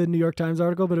read the New York Times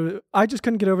article, but I just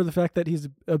couldn't get over the fact that he's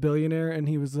a billionaire, and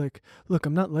he was like, look,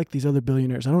 I'm not like these other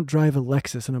billionaires. I don't drive a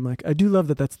Lexus. And I'm like, I do love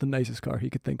that that's the nicest car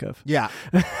he could think of. Yeah.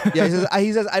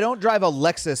 He says, I don't drive a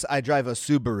Lexus, I drive a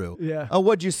Subaru. Yeah. Oh,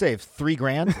 what'd you save?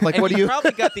 $3,000? Like, what do you...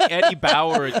 probably got the Eddie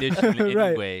Bauer edition right.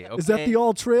 anyway. Okay? Is that the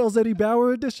All Trails Eddie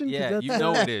Bauer edition? Yeah,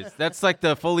 it is. That's like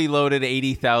the fully loaded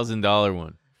 $80,000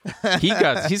 one. He's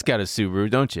got a Subaru,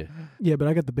 don't you? Yeah, but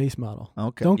I got the base model.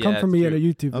 Okay. Don't come Yeah, for me that's at a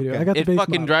true. YouTube video. Okay. I got the It base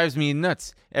fucking model. drives me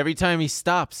nuts. Every time he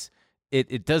stops,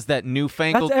 it does that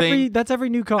newfangled thing. That's every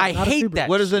new car. I not a hate Subaru. that.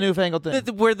 What is the newfangled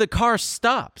thing? Where the car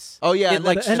stops. Oh, yeah. It And,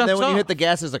 like then when shuts you hit off. the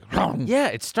gas, it's like... Yeah,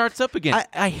 it starts up again.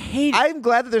 I hate it. I'm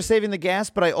glad that they're saving the gas,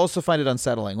 but I also find it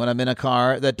unsettling when I'm in a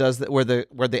car that does that, where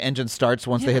the engine starts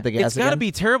once they hit the gas It's got to again.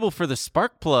 be terrible for the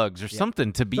spark plugs or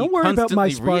something to be Don't worry about my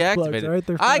constantly spark plugs, reactivated. all right?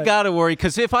 They're I fine. got to worry,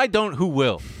 because if I don't, who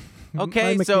will?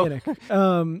 Okay, My so mechanic.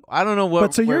 I don't know what.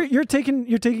 But so you're taking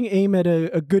aim at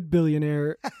a good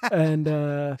billionaire, and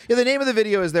Yeah, the name of the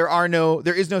video is there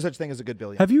is no such thing as a good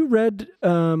billionaire. have you read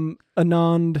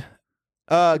Anand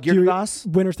Girdas?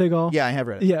 Winners Take All? Yeah, I have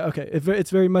read it. Yeah, okay. It's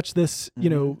very much this,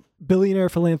 billionaire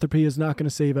philanthropy is not going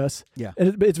to save us. Yeah.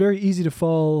 And it's very easy to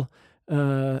fall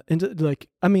into, like,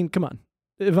 I mean, come on.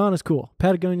 Ivana's cool.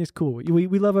 Patagonia's cool. We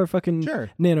love our fucking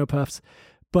nano puffs.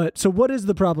 But so what is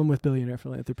the problem with billionaire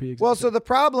philanthropy exactly? Well, so the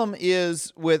problem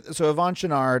is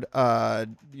Yvon Chouinard,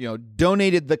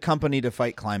 donated the company to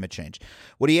fight climate change.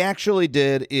 What he actually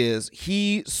did is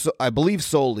I believe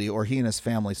solely, or he and his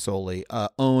family solely,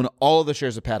 own all of the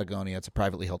shares of Patagonia. It's a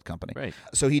privately held company. Right.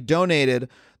 So he donated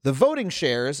the voting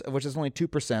shares, of which is only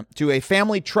 2%, to a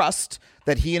family trust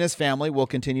that he and his family will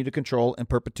continue to control in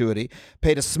perpetuity,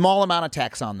 paid a small amount of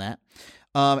tax on that.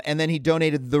 And then he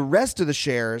donated the rest of the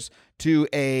shares to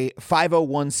a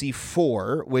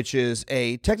 501c4, which is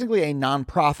technically a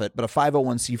nonprofit, but a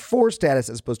 501c4 status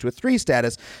as opposed to a 3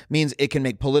 status means it can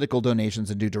make political donations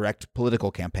and do direct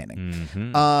political campaigning.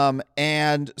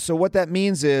 And so what that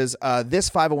means is this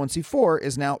 501c4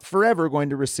 is now forever going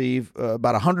to receive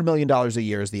about $100 million a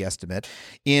year is the estimate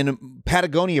in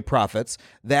Patagonia profits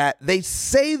that they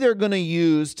say they're going to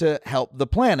use to help the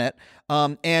planet.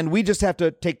 And we just have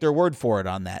to take their word for it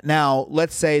on that. Now,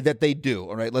 let's say that they do.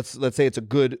 All right, let's say it's a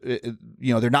good,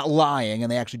 they're not lying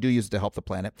and they actually do use it to help the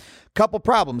planet. Couple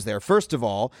problems there. First of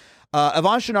all,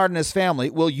 Yvon Chouinard and his family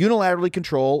will unilaterally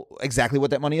control exactly what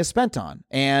that money is spent on.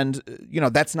 And,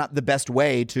 that's not the best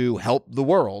way to help the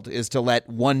world, is to let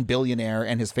one billionaire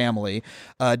and his family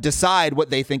decide what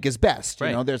they think is best.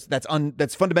 Right.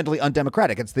 That's fundamentally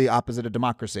undemocratic. It's the opposite of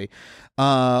democracy.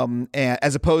 And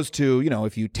as opposed to,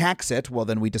 if you tax it, well,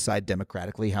 then we decide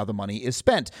democratically how the money is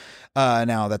spent.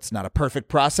 Now, that's not a perfect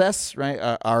process,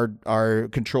 right? Our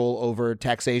control over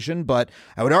taxation. But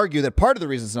I would argue that part of the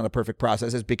reason it's not a perfect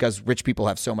process is because rich people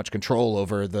have so much control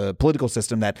over the political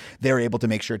system that they're able to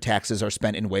make sure taxes are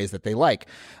spent in ways that they like.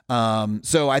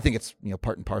 So I think it's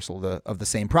part and parcel of the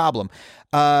same problem.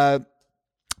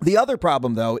 The other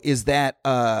problem, though, is that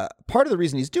part of the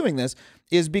reason he's doing this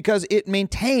is because it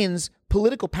maintains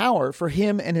political power for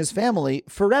him and his family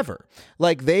forever.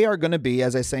 Like, they are going to be,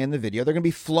 as I say in the video, they're going to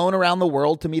be flown around the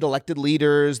world to meet elected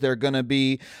leaders. They're going to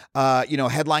be,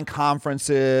 headline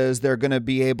conferences. They're going to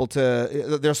be able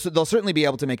to, they'll certainly be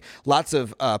able to make lots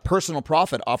of personal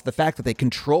profit off the fact that they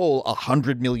control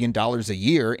 $100 million a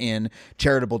year in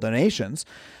charitable donations.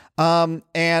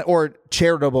 Or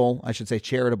charitable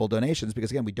donations,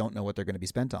 because again, we don't know what they're going to be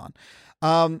spent on.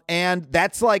 And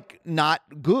that's not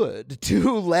good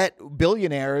to let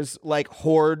billionaires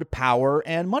hoard power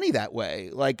and money that way.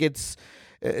 It's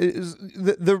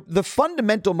the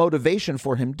fundamental motivation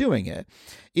for him doing it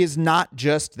is not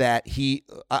just that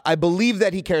I believe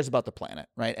that he cares about the planet,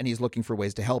 right? And he's looking for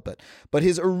ways to help it. But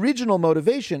his original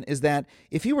motivation is that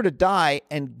if he were to die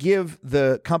and give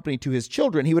the company to his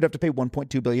children, he would have to pay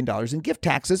 $1.2 billion in gift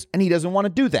taxes, and he doesn't want to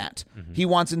do that. He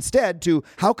wants instead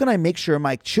how can I make sure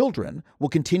my children will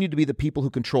continue to be the people who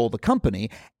control the company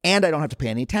and I don't have to pay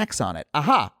any tax on it?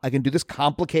 Aha, I can do this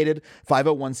complicated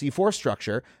 501c4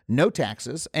 structure, no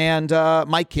taxes, and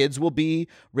my kids will be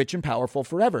rich and powerful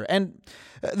forever. And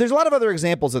there's a lot of other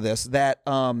examples of this that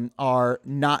are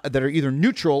either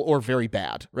neutral or very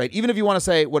bad, right? Even if you want to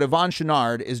say what Yvon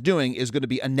Chouinard is doing is going to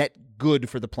be a net good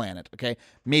for the planet, okay?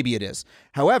 Maybe it is.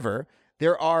 However,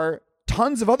 there are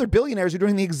tons of other billionaires who are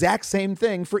doing the exact same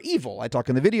thing for evil. I talk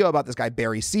in the video about this guy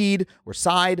Barry Seed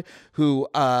who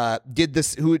did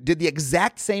the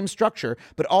exact same structure,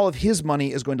 but all of his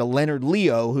money is going to Leonard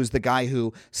Leo, who's the guy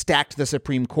who stacked the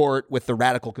Supreme Court with the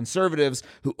radical conservatives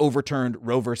who overturned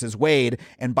Roe versus Wade,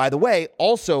 and by the way,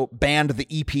 also banned the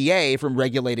EPA from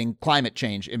regulating climate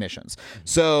change emissions.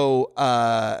 So,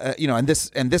 and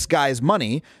this guy's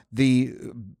money, the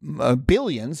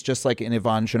billions, just like in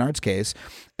Yvon Chouinard's case,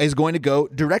 is going to go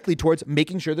directly towards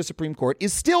making sure the Supreme Court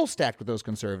is still stacked with those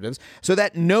conservatives so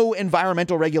that no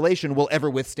environmental regulation will ever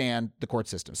withstand the court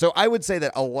system. So I would say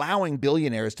that allowing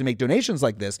billionaires to make donations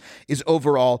like this is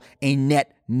overall a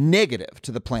net negative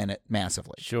to the planet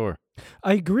massively. Sure.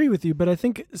 I agree with you, but I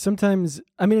think sometimes,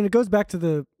 and it goes back to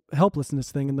the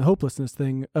helplessness thing and the hopelessness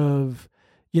thing of,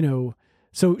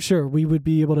 so sure, we would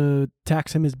be able to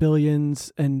tax him his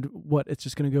billions, and it's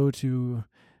just going to go to,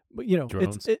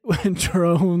 drones.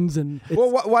 Drones and.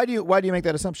 Why do you make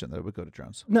that assumption that it would go to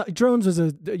drones? No, drones was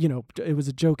it was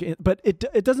a joke, but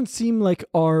it doesn't seem like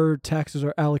our taxes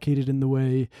are allocated in the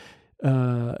way.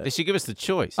 They should give us the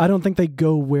choice. I don't think they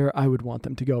go where I would want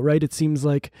them to go. Right? It seems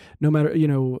like no matter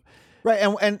Right,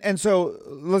 and so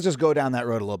let's just go down that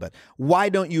road a little bit. Why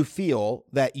don't you feel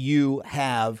that you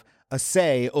have a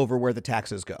say over where the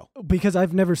taxes go? Because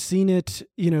I've never seen it.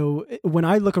 When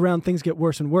I look around, things get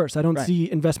worse and worse. I don't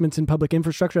see investments in public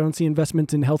infrastructure. I don't see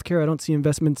investments in healthcare. I don't see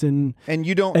investments in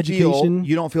education.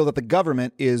 You don't feel that the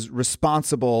government is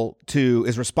responsive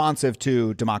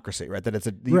to democracy, right? That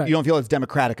you don't feel it's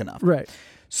democratic enough, right?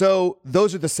 So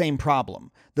those are the same problem.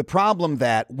 The problem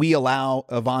that we allow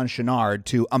Yvon Chouinard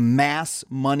to amass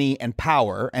money and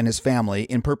power and his family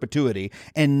in perpetuity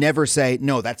and never say,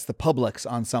 no, that's the public's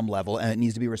on some level and it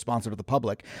needs to be responsive to the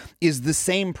public, is the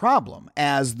same problem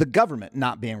as the government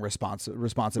not being responsive to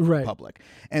the public.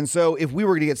 And so if we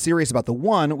were to get serious about the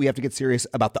one, we have to get serious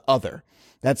about the other.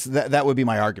 That would be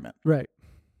my argument. Right.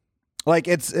 Like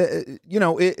it's,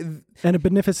 and a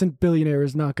beneficent billionaire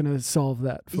is not going to solve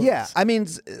that. For yeah. us. I mean,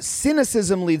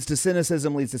 cynicism leads to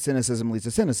cynicism, leads to cynicism, leads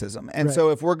to cynicism. And Right. so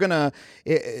if we're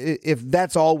if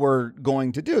that's all we're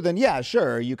going to do, then yeah,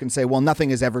 sure. You can say, well,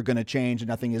 nothing is ever going to change and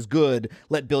nothing is good.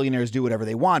 Let billionaires do whatever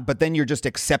they want. But then you're just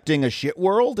accepting a shit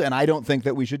world. And I don't think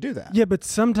that we should do that. Yeah, but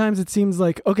sometimes it seems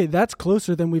like, okay, that's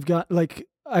closer than we've got. Like,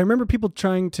 I remember people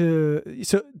trying to.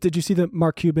 So, did you see that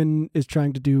Mark Cuban is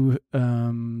trying to do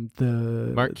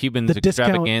the Mark Cuban's the discount-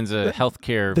 extravaganza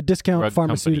healthcare, the discount drug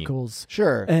company. pharmaceuticals?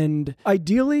 Sure. And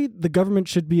ideally, the government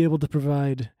should be able to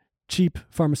provide cheap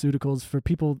pharmaceuticals for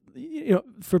people,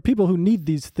 for people who need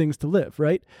these things to live,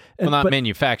 right? And, Well, not but-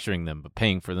 manufacturing them, but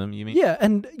paying for them. You mean? Yeah,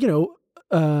 and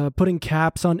putting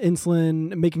caps on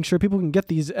insulin, making sure people can get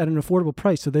these at an affordable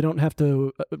price, so they don't have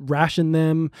to ration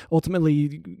them,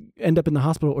 ultimately end up in the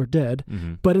hospital or dead.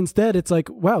 Mm-hmm. But instead, it's like,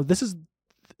 wow, this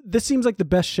seems like the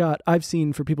best shot I've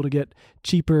seen for people to get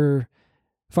cheaper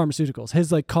pharmaceuticals.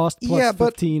 His like cost plus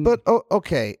 15. But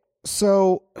okay,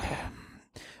 so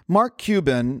Mark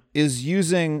Cuban is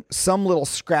using some little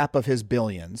scrap of his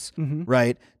billions,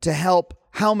 right, to help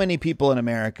how many people in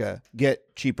America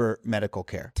get cheaper medical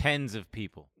care? Tens of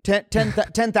people.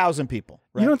 10,000 people.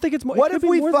 Right? You don't think it's more? What it if could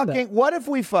be we more than that. What if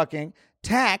we fucking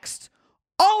taxed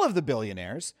all of the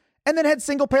billionaires and then had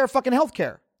single payer fucking health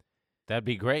care? That'd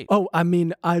be great. Oh, I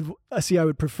mean, I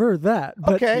would prefer that.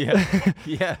 But, Okay. Yeah.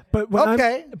 Yeah. But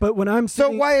when I'm So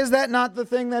saying, why is that not the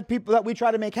thing that we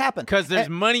try to make happen? Because there's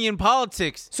money in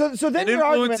politics. So then it your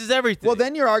influences argument, everything. Well,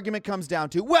 then your argument comes down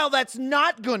to, well, that's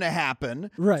not going to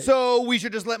happen. Right. So we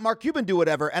should just let Mark Cuban do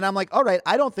whatever. And I'm like, all right,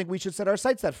 I don't think we should set our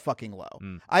sights that fucking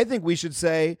low. I think we should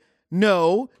say,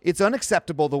 no, it's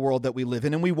unacceptable, the world that we live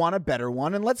in, and we want a better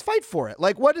one, and let's fight for it.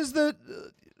 Like, what is the...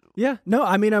 yeah, no,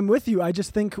 I mean, I'm with you. I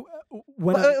just think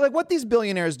when like what these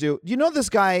billionaires do. You know, this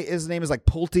guy, his name is like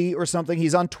Pulte or something.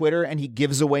 He's on Twitter and he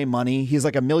gives away money. He's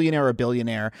like a millionaire or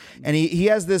billionaire. And he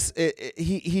has this,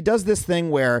 he does this thing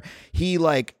where he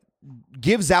like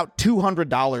gives out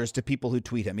 $200 to people who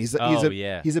tweet him. He's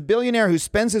a billionaire who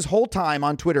spends his whole time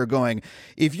on Twitter going,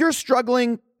 if you're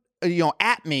struggling,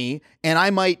 at me, and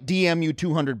I might DM you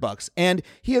 $200. And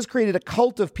he has created a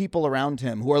cult of people around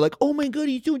him who are like, oh my God,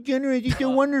 he's so generous, he's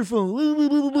so wonderful.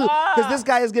 Because this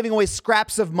guy is giving away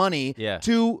scraps of money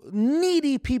to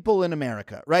needy people in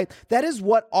America, right? That is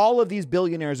what all of these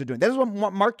billionaires are doing. That is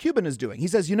what Mark Cuban is doing. He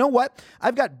says, you know what?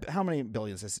 I've got, how many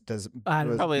billions does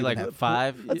probably like have?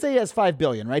 5. Let's say he has 5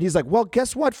 billion, right? He's like, well,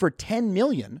 guess what? For 10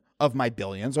 million of my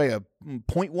billions, like a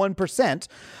 0.1%,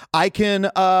 I can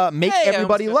make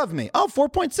everybody love me. Oh,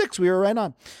 4.6, we were right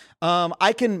on.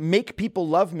 I can make people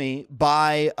love me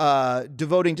by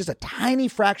devoting just a tiny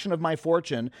fraction of my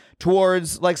fortune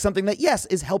towards like something that, yes,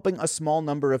 is helping a small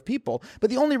number of people. But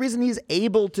the only reason he's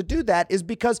able to do that is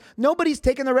because nobody's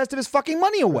taken the rest of his fucking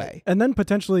money away. and then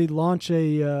potentially launch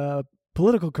a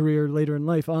political career later in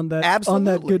life on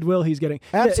that goodwill he's getting.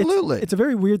 Absolutely. Yeah, it's a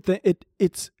very weird thing.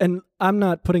 It's and I'm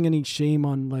not putting any shame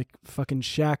on like fucking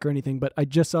Shaq or anything, but I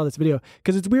just saw this video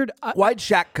because it's weird. Why'd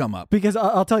Shaq come up? Because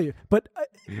I'll tell you, but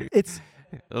it's.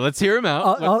 Let's hear him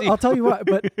out. I'll tell you why.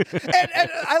 But and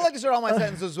I like to start all my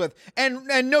sentences with and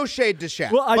no shade to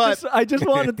Shaq. Well, I just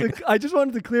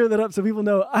wanted to clear that up so people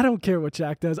know I don't care what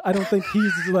Shaq does. I don't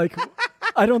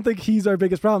think he's our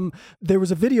biggest problem. There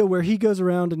was a video where he goes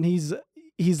around and he's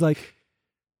like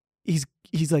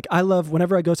I love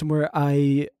whenever I go somewhere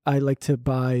I like to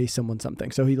buy someone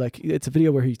something. So it's a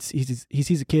video where he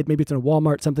sees a kid, maybe it's in a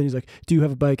Walmart something. He's like, do you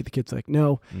have a bike? And the kid's like,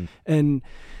 no. And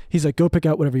he's like, go pick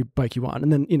out whatever bike you want.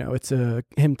 And then it's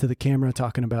him to the camera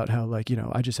talking about how like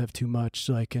I just have too much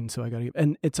and so I gotta.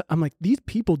 And I'm like, these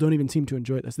people don't even seem to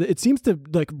enjoy this. It seems to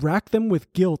like rack them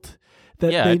with guilt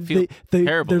that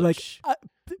terrible. They're like.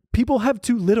 People have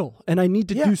too little, and I need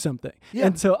to do something. Yeah.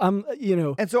 And so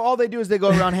And so all they do is they go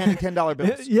around handing $10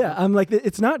 bills. Yeah, I'm like,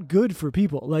 it's not good for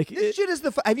people. Like this shit is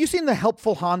have you seen the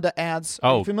helpful Honda ads?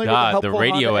 Oh God, the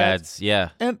radio ads. Yeah.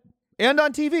 And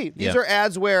on TV. These are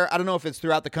ads where, I don't know if it's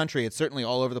throughout the country, it's certainly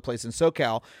all over the place in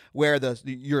SoCal, where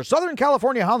your Southern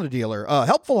California Honda dealer,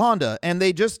 helpful Honda, and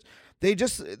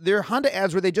they're Honda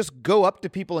ads where they just go up to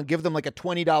people and give them like a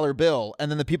 $20 bill.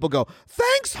 And then the people go,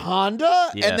 thanks,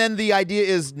 Honda. Yeah. And then the idea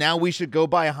is now we should go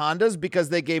buy Hondas because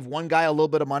they gave one guy a little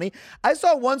bit of money. I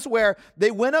saw once where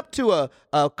they went up to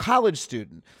a college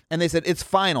student and they said, it's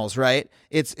finals, right?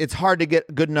 It's hard to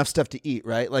get good enough stuff to eat,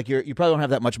 right? Like you probably don't have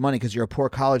that much money because you're a poor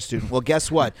college student. Well, guess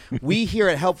what? We here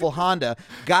at Helpful Honda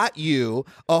got you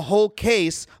a whole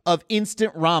case of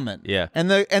instant ramen. Yeah. And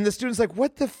the student's like,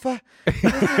 what the fuck?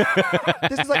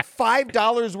 This is like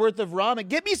 $5 worth of ramen.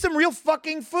 Get me some real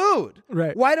fucking food.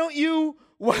 Right. Why don't you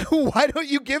Why don't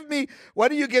you give me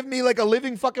like a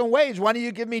living fucking wage? Why don't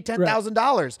you give me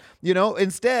 $10,000? You know,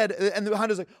 instead, and the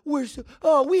Honda's like,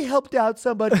 we helped out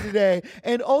somebody today,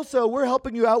 and also we're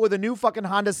helping you out with a new fucking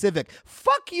Honda Civic.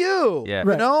 Fuck you. Yeah.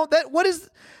 You know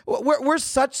we're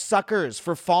such suckers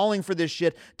for falling for this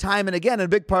shit time and again. And a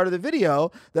big part of the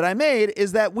video that I made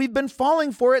is that we've been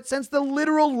falling for it since the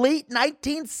literal late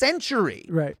 19th century.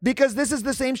 Right. Because this is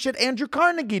the same shit Andrew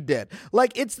Carnegie did.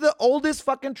 Like, it's the oldest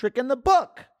fucking trick in the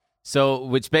book. So,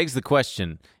 which begs the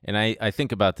question, and I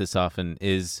think about this often,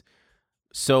 is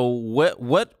so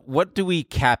what do we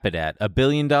cap it at? $1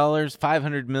 billion,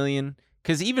 500 million?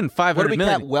 Because even 500 what do we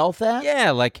million, cap wealth at?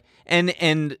 Yeah, like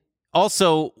and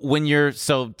also when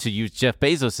to use Jeff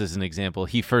Bezos as an example,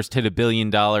 he first hit $1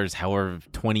 billion, however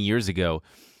 20 years ago.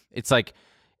 It's like,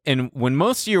 and when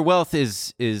most of your wealth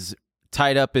is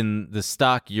tied up in the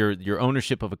stock, your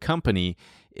ownership of a company,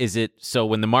 is it so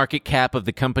when the market cap of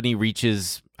the company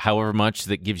reaches however much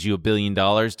that gives you $1 billion,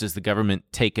 does the government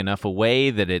take enough away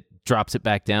that it drops it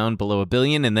back down below $1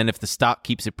 billion? And then if the stock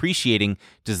keeps appreciating,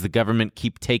 does the government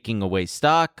keep taking away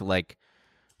stock? Like,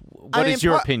 what is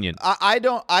your opinion? I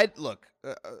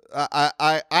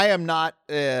am not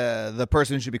the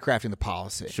person who should be crafting the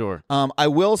policy. Sure. I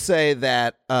will say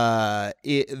that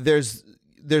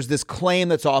there's this claim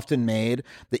that's often made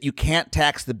that you can't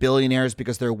tax the billionaires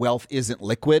because their wealth isn't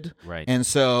liquid. Right. And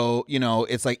so, you know,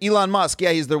 it's like Elon Musk,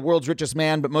 yeah, he's the world's richest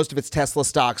man, but most of it's Tesla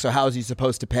stock, so how is he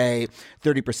supposed to pay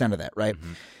 30% of that, right?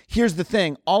 Mm-hmm. Here's the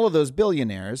thing. All of those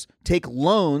billionaires take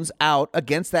loans out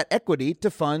against that equity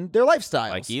to fund their lifestyles.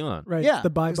 Like Elon. Right. Yeah,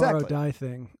 the buy, borrow, die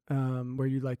thing, where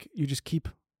you just keep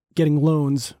getting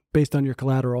loans based on your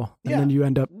collateral, and then you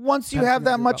end up once you have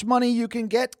that much money, you can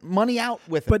get money out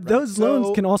with it. But those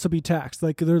loans can also be taxed.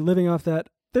 Like, they're living off that.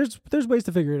 There's ways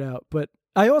to figure it out. But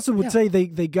I also would say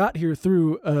they got here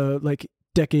through like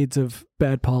decades of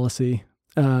bad policy.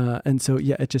 And so,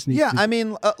 it just needs to be. I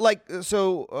mean,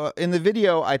 in the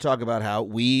video, I talk about how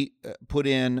we put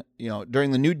in,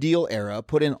 during the New Deal era,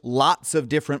 put in lots of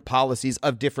different policies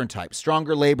of different types,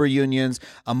 stronger labor unions,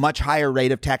 a much higher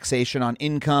rate of taxation on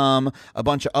income, a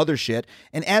bunch of other shit.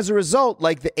 And as a result,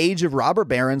 like, the age of robber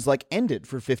barons, like, ended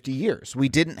for 50 years. We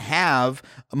didn't have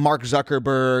Mark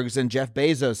Zuckerberg's and Jeff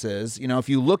Bezos's. If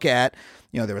you look at,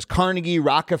 there was Carnegie,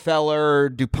 Rockefeller,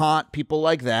 DuPont, people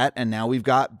like that. And now we've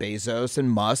got Bezos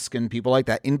and Musk and people like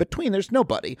that. In between, there's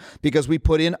nobody, because we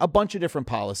put in a bunch of different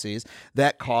policies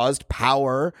that caused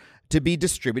power to be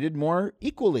distributed more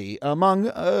equally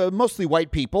among mostly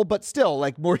white people, but still,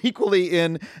 like, more equally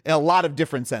in a lot of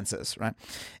different senses, right?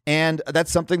 And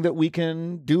that's something that we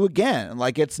can do again.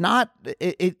 Like, it's not,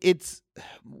 it's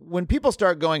when people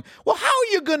start going, well, how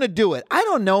are you going to do it? I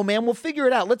don't know, man. We'll figure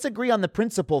it out. Let's agree on the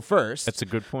principle first. That's a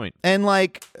good point. And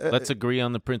like, let's agree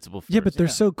on the principle first. Yeah, but they're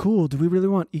so cool. Do we really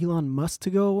want Elon Musk to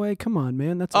go away? Come on,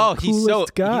 man. That's the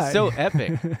coolest guy. He's so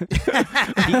epic. He's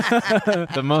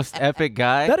the most epic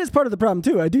guy. That is part of the problem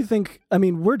too. I do think. I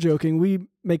mean, we're joking. We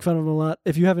make fun of him a lot.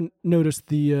 If you haven't noticed,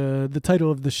 the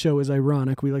title of the show is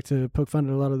ironic. We like to poke fun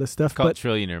at a lot of this stuff. It's called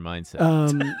Trillionaire Mindset.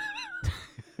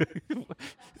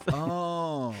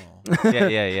 Oh.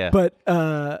 Yeah. But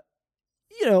what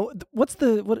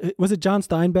was it, John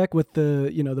Steinbeck with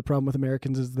the problem with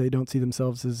Americans is they don't see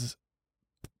themselves as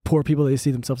poor people. They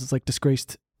see themselves as like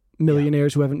disgraced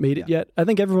millionaires who haven't made it yet. I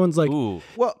think everyone's like, ooh,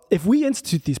 well, if we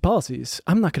institute these policies,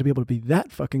 I'm not going to be able to be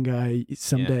that fucking guy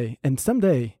someday. Yeah. And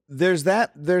someday there's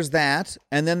that,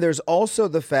 and then there's also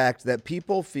the fact that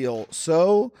people feel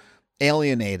so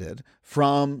alienated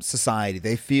from society.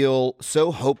 They feel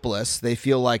so hopeless. They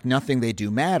feel like nothing they do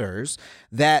matters,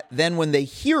 that then when they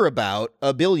hear about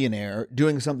a billionaire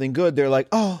doing something good, they're like,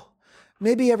 oh,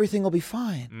 maybe everything will be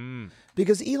fine.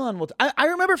 Because Elon will... I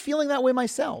remember feeling that way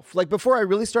myself. Like, before I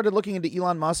really started looking into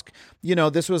Elon Musk,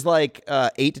 this was like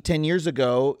 8 to 10 years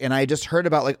ago, and I just heard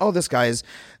about, like, oh, this guy's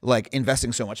like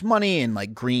investing so much money in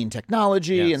like green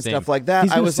technology and stuff like that.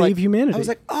 He's going to save humanity. I was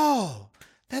like, oh,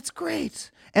 that's great.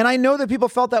 And I know that people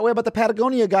felt that way about the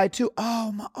Patagonia guy too.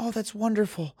 Oh, that's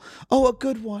wonderful. Oh, a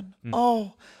good one.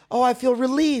 Oh, I feel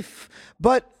relief.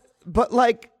 But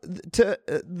like,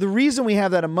 the reason we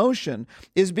have that emotion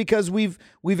is because we've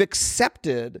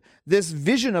accepted this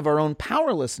vision of our own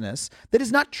powerlessness that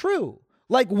is not true.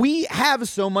 Like, we have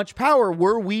so much power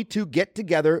were we to get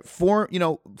together, form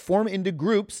into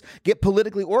groups, get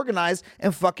politically organized,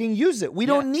 and fucking use it. We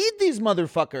don't need these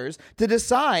motherfuckers to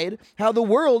decide how the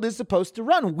world is supposed to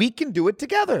run. We can do it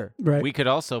together. Right. We could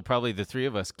also, probably the three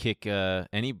of us, kick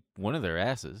any one of their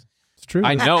asses. It's true.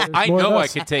 I know I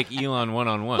could take Elon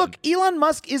one-on-one. Look, Elon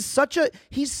Musk is such a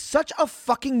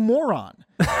fucking moron.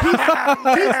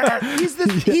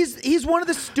 He's one of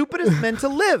the stupidest men to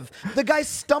live. The guy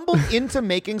stumbled into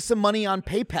making some money on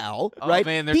PayPal, right? Oh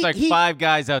man, there's five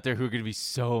guys out there who are going to be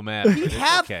so mad. He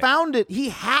found it.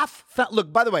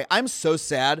 Look, by the way, I'm so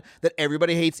sad that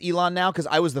everybody hates Elon now because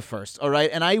I was the first, all right?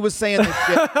 And I was saying this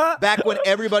shit back when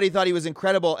everybody thought he was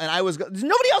incredible, and is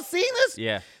nobody else seeing this?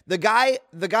 Yeah. The guy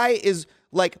is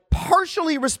like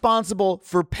partially responsible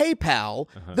for PayPal,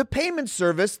 the payment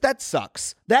service that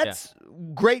sucks. That's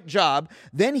great job.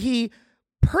 Then he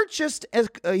purchased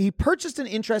an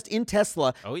interest in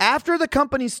Tesla after the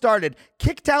company started,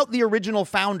 kicked out the original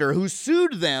founder who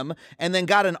sued them, and then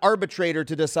got an arbitrator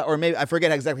to decide, or maybe I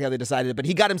forget exactly how they decided it, but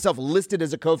he got himself listed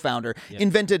as a co-founder,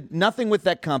 invented nothing with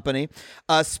that company.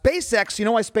 SpaceX, you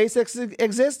know why SpaceX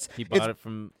exists? He bought it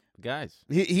from guys.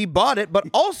 He bought it, but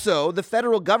also the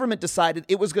federal government decided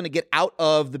it was going to get out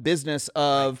of the business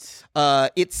of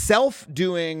itself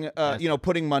doing,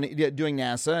 putting money, doing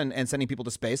NASA and sending people to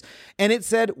space. And it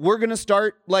said, we're going to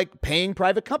start like paying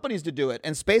private companies to do it.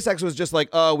 And SpaceX was just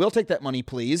like, we'll take that money,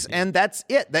 please. Yeah. And that's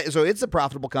it. So it's a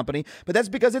profitable company, but that's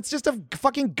because it's just a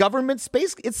fucking government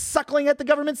space. It's suckling at the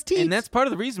government's teeth. And that's part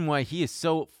of the reason why he is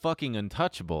so fucking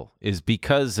untouchable is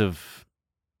because of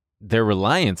their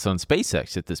reliance on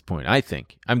SpaceX at this point, I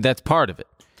think. I mean, that's part of it.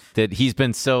 That he's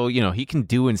been so, he can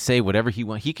do and say whatever he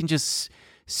wants. He can just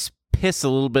piss a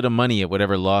little bit of money at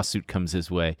whatever lawsuit comes his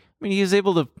way. I mean, he was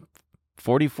able to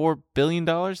 $44 billion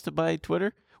to buy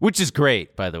Twitter, which is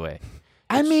great, by the way.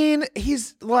 I mean,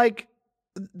 he's like,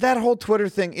 that whole Twitter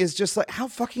thing is just like, how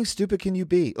fucking stupid can you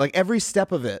be? Like, every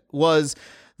step of it was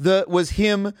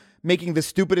him making the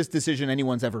stupidest decision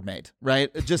anyone's ever made,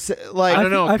 right? Just like I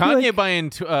don't know, Kanye buying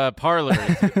Parler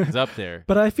is up there.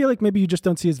 But I feel like maybe you just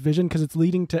don't see his vision because it's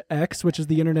leading to X, which is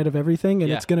the internet of everything,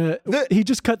 and it's gonna. He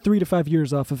just cut 3 to 5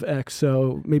 years off of X,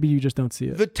 so maybe you just don't see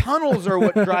it. The tunnels are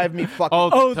what drive me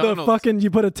fucking. The fucking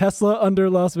you put a Tesla under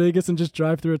Las Vegas and just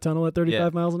drive through a tunnel at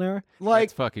 35 miles an hour. Like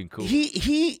that's fucking cool.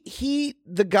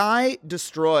 The guy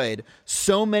destroyed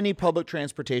so many public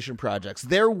transportation projects.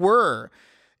 There were.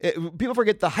 People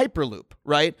forget the Hyperloop,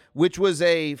 right? Which was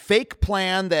a fake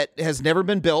plan that has never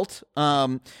been built.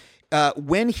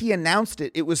 When he announced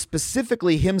it, it was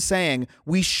specifically him saying,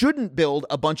 we shouldn't build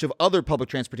a bunch of other public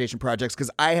transportation projects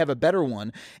because I have a better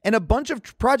one. And a bunch of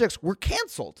projects were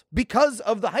canceled because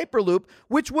of the Hyperloop,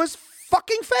 which was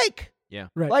fucking fake. Yeah.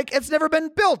 Right. Like, it's never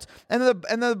been built. And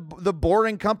the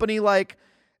boring company, like,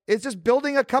 is just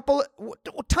building a couple.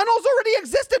 Tunnels already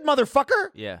existed, motherfucker.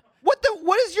 Yeah.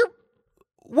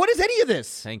 What is any of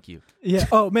this? Thank you. Yeah.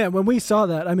 Oh man, when we saw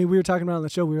that, I mean, we were talking about it on the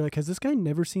show. We were like, "Has this guy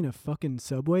never seen a fucking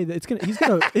subway? His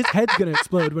head's gonna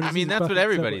explode." When I mean, that's what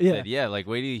everybody said. Yeah. Like,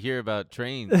 wait till you hear about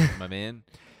trains, my man.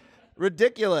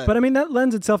 Ridiculous. But I mean, that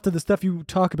lends itself to the stuff you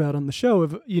talk about on the show.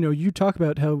 Of you talk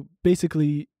about how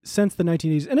basically since the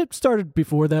 1980s, and it started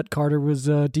before that, Carter was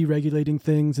deregulating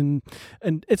things, and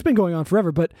it's been going on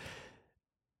forever. But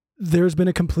there's been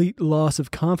a complete loss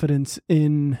of confidence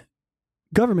in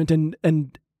government,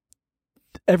 and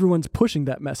everyone's pushing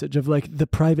that message of like the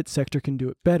private sector can do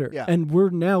it better. Yeah. And we're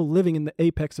now living in the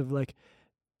apex of like,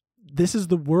 this is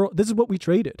the world, this is what we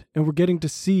traded, and we're getting to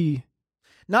see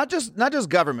not just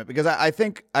government, because I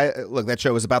think look, that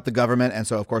show was about the government, and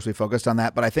so of course we focused on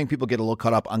that, but I think people get a little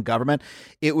caught up on government.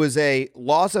 It was a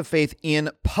loss of faith in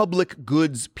public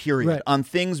goods, period, right, on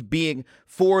things being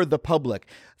for the public.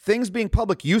 Things being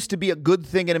public used to be a good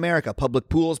thing in America. Public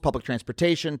pools, public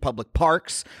transportation, public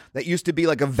parks. That used to be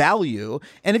like a value.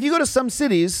 And if you go to some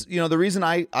cities, the reason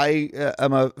I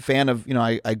am a fan of,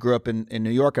 I grew up in New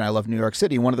York and I love New York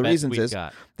City. One of the reasons is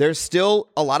there's still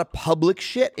a lot of public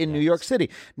shit in New York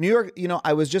City. New York,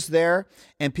 I was just there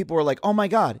and people were like, oh my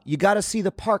God, you got to see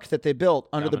the park that they built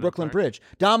under the Brooklyn Bridge.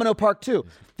 Domino Park too.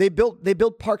 They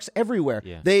built parks everywhere.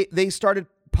 Yeah. They started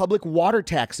public water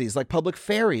taxis, like public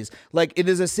ferries. Like, it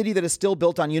is a city that is still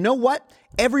built on, you know what?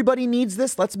 Everybody needs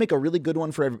this. Let's make a really good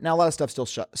one for everyone. Now, a lot of stuff still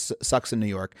sucks in New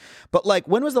York. But like,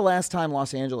 when was the last time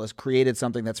Los Angeles created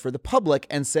something that's for the public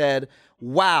and said,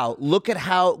 wow, look at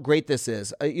how great this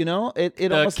is? It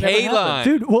almost never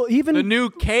happened. Dude, well, even the new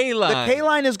K line. The K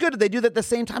line is good. They do that at the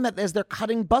same time as they're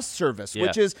cutting bus service,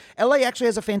 which is, LA actually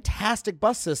has a fantastic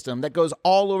bus system that goes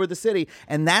all over the city.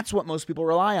 And that's what most people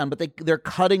rely on. But they're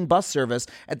cutting bus service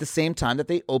at the same time that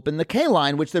they open the K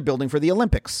line, which they're building for the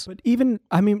Olympics. But even,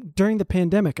 during the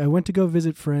pandemic, I went to go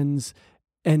visit friends,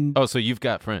 and so you've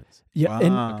got friends. Yeah,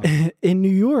 wow. in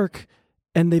New York,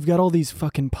 and they've got all these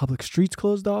fucking public streets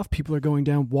closed off. People are going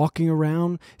down, walking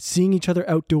around, seeing each other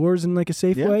outdoors in like a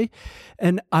safe way.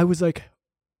 And I was like,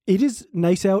 it is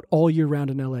nice out all year round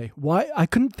in LA. Why? I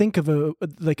couldn't think of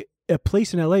a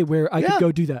place in LA where I could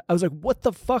go do that. I was like, what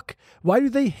the fuck? Why do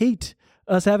they hate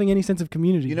us having any sense of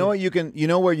community? You know what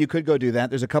where you could go do that?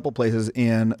 There's a couple places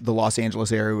in the Los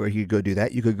Angeles area where you could go do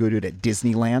that. You could go do it at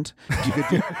Disneyland. You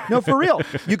could no, for real.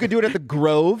 You could do it at the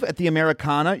Grove, at the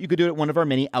Americana. You could do it at one of our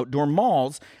many outdoor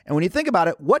malls. And when you think about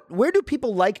it, where do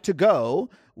people like to go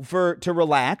to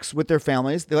relax with their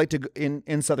families? They like to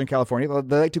in Southern California.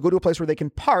 They like to go to a place where they can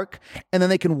park and then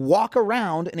they can walk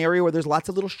around an area where there's lots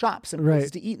of little shops and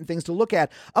places to eat and things to look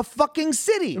at. A fucking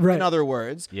city, in other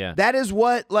words. Yeah. That is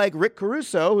what like Rick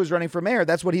Caruso, who's running for mayor,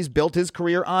 that's what he's built his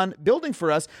career on building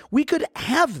for us. We could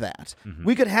have that.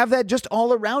 We could have that just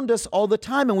all around us all the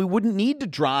time, and we wouldn't need to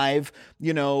drive,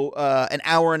 an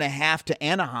hour and a half to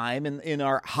Anaheim in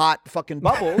our hot fucking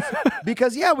bubbles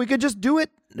because we could just do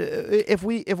it if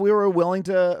we were willing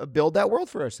to build that world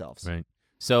for ourselves. Right.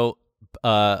 So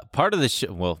part of the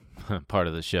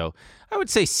show, I would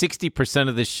say 60%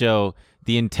 of the show,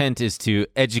 the intent is to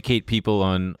educate people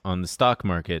on the stock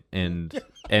market and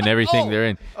everything they're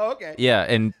in. Oh, okay. Yeah,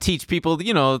 and teach people,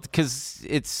 because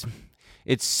it's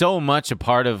so much a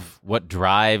part of what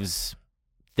drives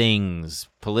things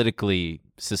politically,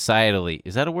 societally.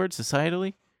 Is that a word,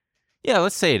 societally? Yeah,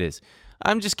 let's say it is.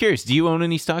 I'm just curious. Do you own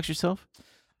any stocks yourself?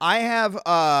 I have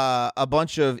a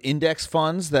bunch of index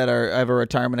funds I have a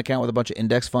retirement account with a bunch of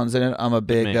index funds in it. I'm a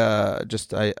big I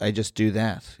just do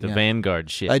that. The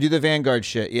Vanguard shit. I do the Vanguard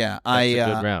shit. Yeah, That's a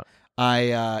good route.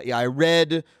 I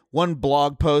read one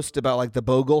blog post about like the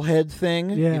Boglehead thing.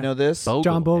 Yeah. You know this?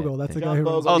 John Bogle. That's the guy who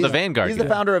runs. Oh, the Vanguard. He's the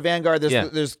founder of Vanguard.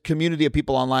 There's community of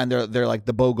people online. They're like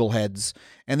the Bogleheads.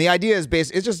 And the idea is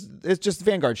it's just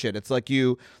Vanguard shit. It's like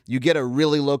you get a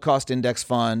really low cost index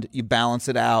fund, you balance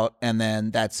it out, and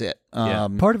then that's it.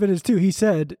 Part of it is too. He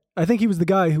said, I think he was the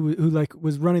guy who like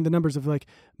was running the numbers of like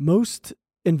most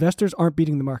investors aren't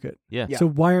beating the market. Yeah. So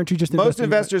why aren't you just most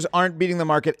investors aren't beating the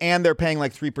market, and they're paying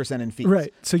like 3% in fees.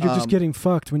 Right. So you're just getting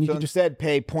fucked when you so can just instead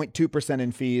pay 0.2%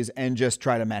 in fees and just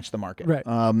try to match the market. Right.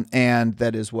 And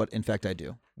that is what, in fact, I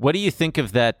do. What do you think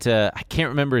of that? I can't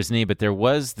remember his name, but there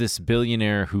was this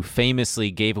billionaire who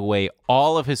famously gave away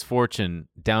all of his fortune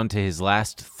down to his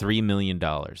last $3 million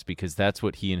because that's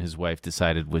what he and his wife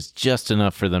decided was just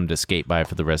enough for them to skate by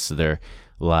for the rest of their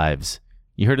lives.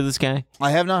 You heard of this guy?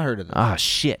 I have not heard of this. Ah,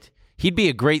 shit. He'd be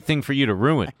a great thing for you to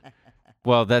ruin.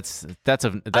 Well, that's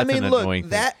an annoying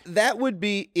thing. That would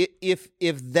be if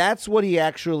that's what he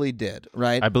actually did,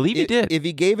 right? I believe he did. If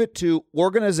he gave it to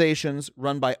organizations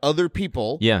run by other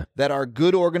people that are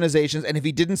good organizations, and if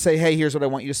he didn't say, hey, here's what I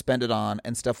want you to spend it on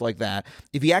and stuff like that,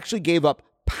 if he actually gave up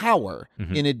power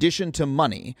in addition to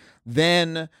money,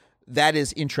 then that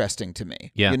is interesting to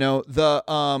me. Yeah.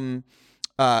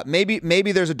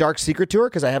 Maybe there's a dark secret to her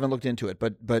because I haven't looked into it.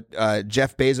 But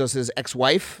Jeff Bezos'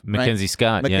 ex-wife, Mackenzie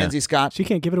Scott. Mackenzie Scott. She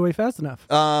can't give it away fast enough.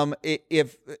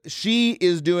 If she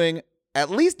is doing at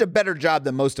least a better job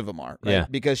than most of them are, right? Yeah.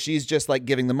 Because she's just like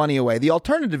giving the money away. The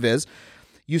alternative is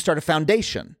you start a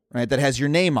foundation, right, that has your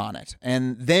name on it,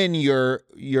 and then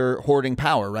you're hoarding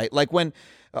power, right? Like when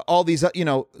all these,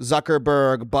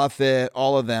 Zuckerberg, Buffett,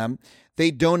 all of them. They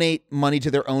donate money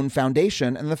to their own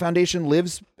foundation, and the foundation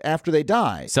lives after they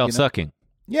die. Self-sucking.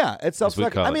 Yeah, it's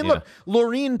self-sucking. I mean, look,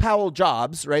 Laureen Powell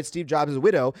Jobs, right? Steve Jobs'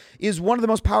 widow, is one of the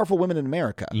most powerful women in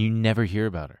America. You never hear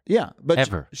about her. Yeah, but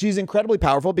ever. She's incredibly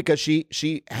powerful because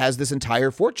she has this entire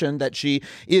fortune that she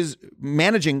is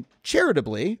managing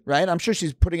charitably, right? I'm sure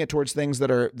she's putting it towards things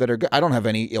that are good. I don't have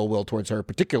any ill will towards her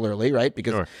particularly, right?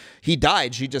 Because he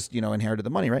died, she just inherited the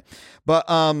money, right?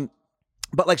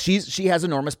 But like she has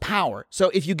enormous power. So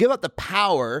if you give up the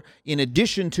power in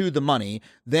addition to the money,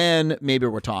 then maybe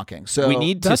we're talking. So we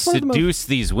need to seduce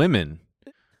these women.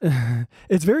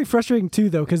 It's very frustrating too,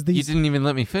 though, because You didn't even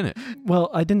let me finish. Well,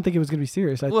 I didn't think it was going to be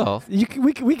serious.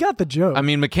 We got the joke. I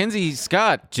mean, Mackenzie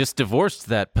Scott just divorced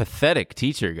that pathetic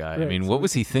teacher guy. Right, I mean, what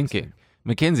was he thinking?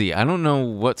 Mackenzie, I don't know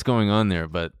what's going on there,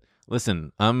 but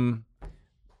listen, I'm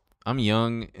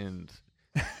young and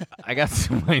I got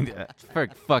some mind.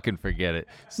 Fucking forget it.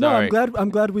 Sorry. No, I'm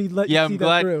glad we let you see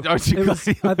that through. Aren't you glad?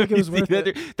 I think it was worth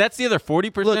it. That's the other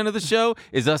 40% of the show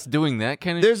is us doing that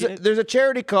kind of shit. There's a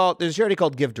charity called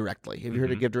Give Directly. Have you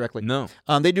heard of Give Directly? No.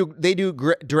 They do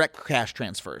direct cash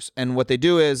transfers, and what they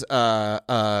do is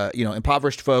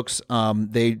impoverished folks,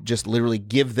 they just literally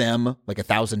give them like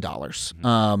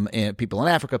 $1,000. And people in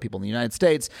Africa, people in the United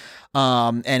States,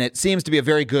 and it seems to be a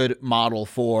very good model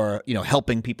for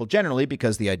helping people generally because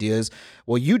because the idea is,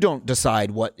 well, you don't decide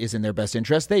what is in their best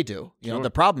interest. They do. You know, the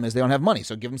problem is they don't have money,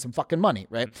 so give them some fucking money,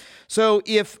 right? So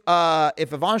if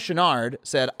Yvon Chouinard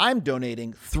said, I'm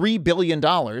donating $3 billion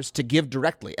to give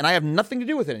directly, and I have nothing to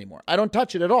do with it anymore, I don't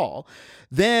touch it at all,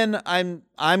 then I'm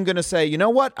going to say, you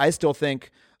know what? I still think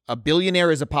a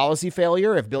billionaire is a policy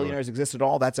failure. If billionaires exist at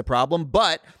all, that's a problem.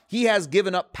 But he has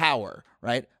given up power,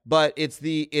 right? But it's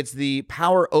the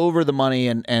power over the money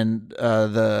and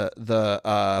the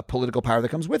political power that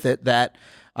comes with it that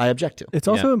I object to. It's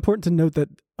also important to note that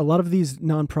a lot of these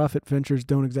nonprofit ventures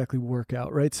don't exactly work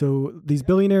out, right? So these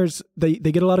billionaires, they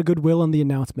get a lot of goodwill on the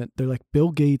announcement. They're like,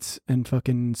 Bill Gates and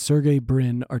fucking Sergey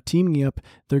Brin are teaming up.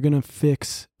 They're going to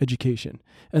fix education.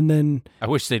 And then... I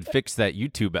wish they'd fix that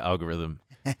YouTube algorithm.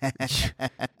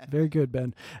 Very good,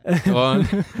 Ben. Go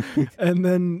on.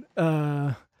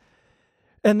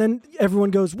 And then everyone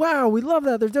goes, wow, we love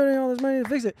that. They're donating all this money to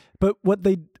fix it. But what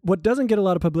doesn't get a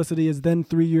lot of publicity is then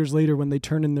 3 years later when they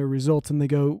turn in their results and they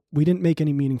go, we didn't make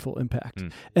any meaningful impact.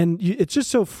 And it's just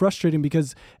so frustrating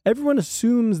because everyone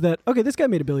assumes that, okay, this guy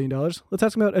made $1 billion. Let's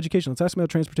ask him about education. Let's ask him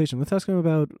about transportation. Let's ask him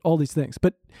about all these things.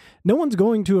 But no one's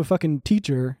going to a fucking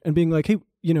teacher and being like, hey,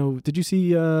 did you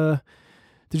see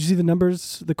the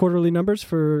numbers, the quarterly numbers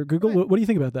for Google? Right. What do you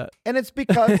think about that? And it's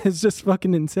because... it's just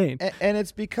fucking insane. And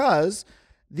it's because...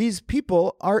 these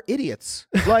people are idiots.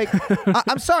 Like,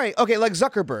 I'm sorry. Okay, like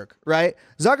Zuckerberg, right?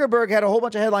 Zuckerberg had a whole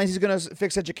bunch of headlines. He's going to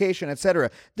fix education, etc.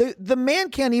 The man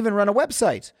can't even run a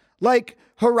website. Like,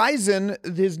 Horizon,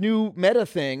 his new Meta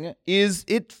thing,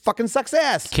 it fucking sucks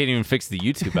ass. Can't even fix the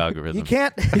YouTube algorithm. He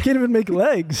can't even make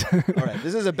legs. All right,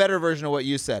 this is a better version of what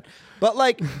you said. But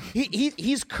like,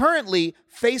 he's currently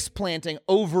face planting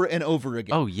over and over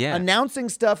again. Oh yeah, announcing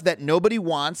stuff that nobody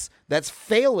wants, that's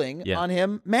failing on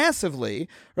him massively,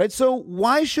 right? So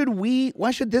why should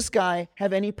this guy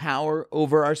have any power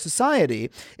over our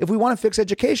society? If we want to fix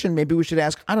education, maybe we should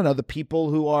ask, I don't know, the people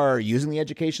who are using the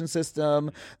education system,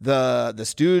 the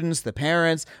students, the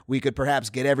parents. We could perhaps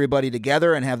get everybody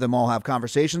together and have them all have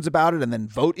conversations about it and then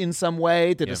vote in some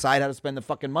way to decide how to spend the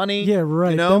fucking money. Yeah,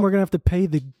 right. You know? Then we're going to have to pay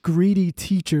the greedy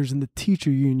teachers and the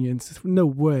teacher unions. No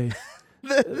way.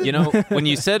 When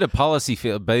you said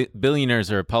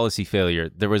billionaires are a policy failure,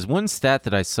 there was one stat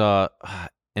that I saw,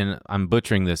 and I'm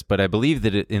butchering this, but I believe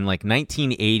that in like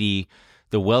 1980,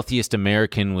 the wealthiest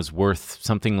American was worth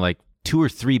something like $2 or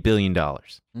 $3 billion.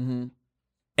 Mm-hmm.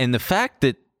 And the fact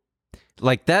that,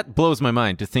 like, that blows my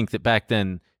mind to think that back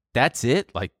then, that's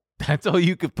it? Like, that's all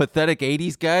you pathetic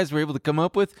 80s guys were able to come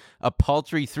up with? A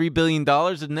paltry $3 billion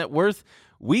in net worth?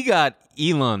 We got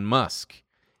Elon Musk,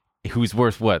 who's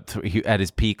worth what? At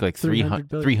his peak, like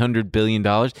 $300 billion.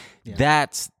 Yeah.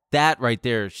 That right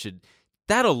there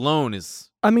that alone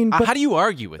is, I mean, how do you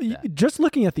argue with that? Just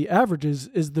looking at the averages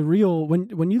is the real,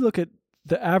 when you look at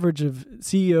the average of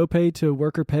CEO pay to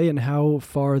worker pay and how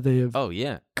far they have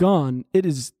gone,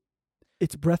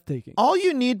 it's breathtaking. All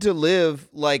you need to live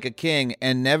like a king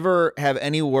and never have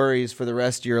any worries for the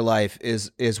rest of your life is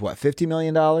what, $50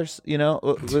 million?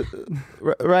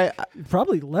 Right?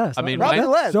 Probably less. I mean, probably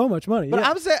less. So much money. But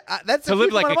I'm saying that's to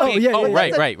live like a king.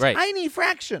 Right. Tiny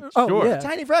fraction.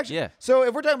 Tiny fraction. Yeah. So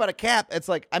if we're talking about a cap, it's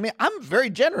like, I mean, I'm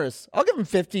very generous. I'll give him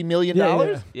 $50 million.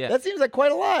 Yeah. That seems like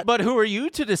quite a lot. But who are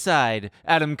you to decide,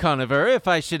 Adam Conover, if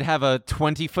I should have a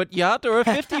 20-foot yacht or a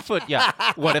 50-foot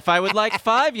yacht? What if I would like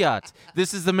 5 yachts?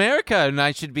 This is America, and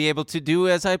I should be able to do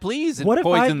as I please and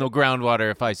poison the groundwater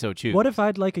if I so choose. What if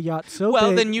I'd like a yacht so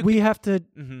big, then we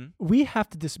have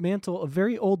to dismantle a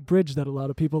very old bridge that a lot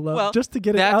of people love just to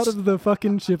get it out of the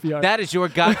fucking shipyard. That is your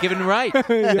God-given right.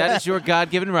 That is your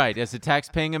God-given right as a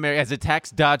tax-paying American, as a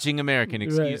tax-dodging American.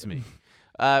 Excuse me.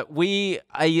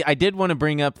 I did want to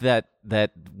bring up that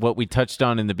what we touched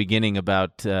on in the beginning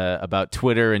about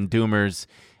Twitter and doomers.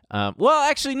 Well,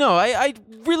 actually, no. I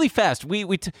really fast.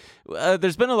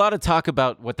 There's been a lot of talk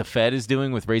about what the Fed is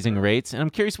doing with raising rates, and I'm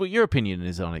curious what your opinion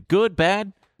is on it. Good,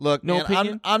 bad? Look, no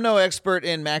opinion. I'm no expert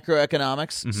in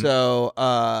macroeconomics, so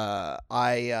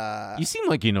You seem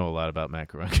like you know a lot about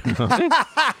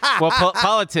macroeconomics. Well,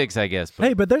 politics, I guess. But.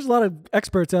 Hey, but there's a lot of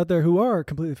experts out there who are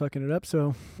completely fucking it up.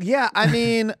 So yeah, I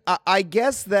mean, I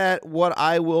guess that what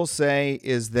I will say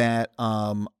is that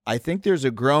I think there's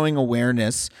a growing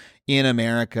awareness in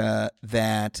America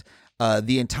that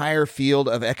the entire field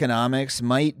of economics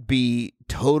might be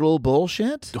total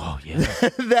bullshit. Oh yeah.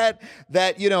 that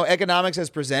economics has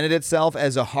presented itself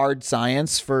as a hard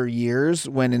science for years,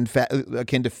 when in fact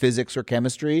akin to physics or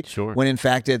chemistry. Sure. When in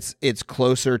fact it's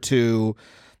closer to,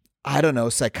 I don't know,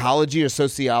 psychology or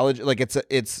sociology. Like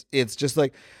it's just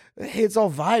like, it's all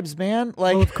vibes, man.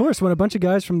 Like, well, of course, when a bunch of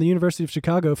guys from the University of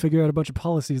Chicago figure out a bunch of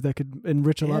policies that could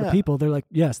enrich a lot of people, they're like,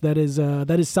 yes, that is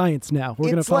science now.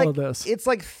 We're going to follow this. It's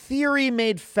like theory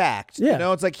made fact. Yeah. You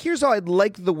know, it's like, here's how I'd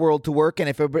like the world to work, and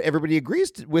if everybody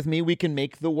agrees with me, we can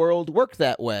make the world work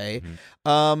that way.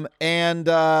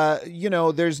 You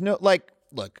know, there's no, like,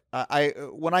 look, I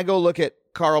when I go look at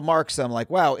Karl Marx, I'm like,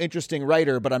 wow, interesting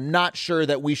writer, but I'm not sure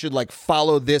that we should like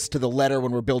follow this to the letter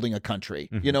when we're building a country.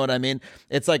 You know what I mean?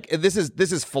 It's like, this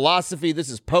is philosophy, this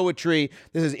is poetry,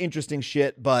 this is interesting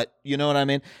shit, but you know what I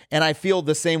mean? And I feel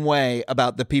the same way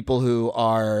about the people who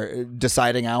are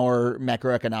deciding our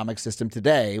macroeconomic system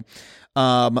today.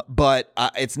 But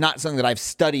it's not something that I've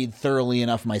studied thoroughly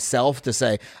enough myself to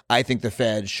say, I think the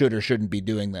Fed should or shouldn't be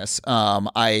doing this.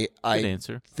 I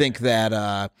think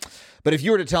that, but if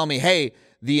you were to tell me, hey,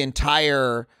 the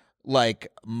entire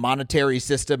like monetary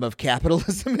system of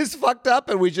capitalism is fucked up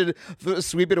and we should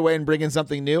sweep it away and bring in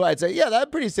something new, I'd say, yeah, I'm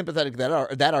pretty sympathetic to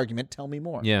that argument. Tell me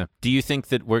more. Yeah. Do you think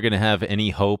that we're going to have any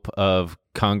hope of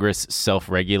Congress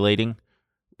self-regulating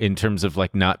in terms of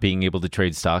like not being able to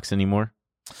trade stocks anymore?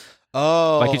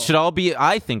 Oh, like it should all be,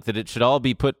 I think that it should all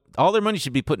be all their money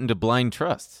should be put into blind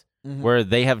trusts where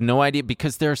they have no idea,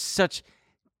 because there are such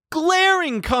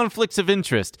glaring conflicts of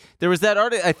interest. There was that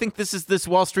article, I think this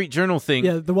Wall Street Journal thing.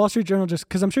 Yeah, the Wall Street Journal, just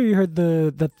because I'm sure you heard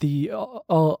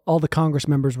all the Congress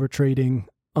members were trading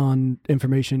on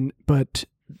information, but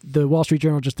the Wall Street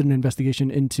Journal just did an investigation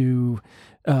into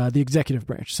the executive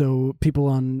branch. So people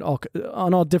on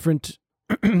all different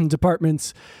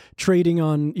departments trading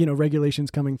on, you know,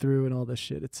 regulations coming through and all this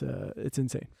shit. It's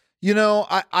insane. You know,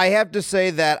 I have to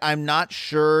say that I'm not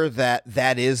sure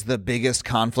that is the biggest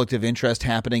conflict of interest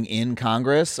happening in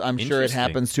Congress. I'm sure it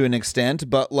happens to an extent,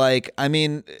 but like, I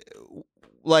mean,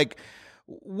 like,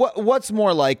 what's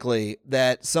more likely,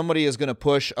 that somebody is going to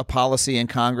push a policy in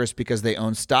Congress because they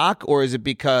own stock, or is it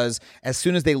because as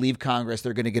soon as they leave Congress,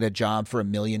 they're going to get a job for $1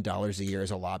 million a year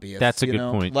as a lobbyist? That's a good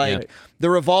point. Like, the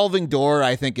revolving door,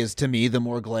 I think, is to me the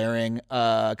more glaring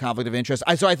conflict of interest.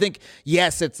 So I think,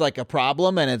 yes, it's like a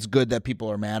problem, and it's good that people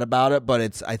are mad about it, but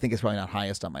I think it's probably not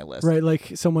highest on my list. Right,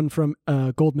 like someone from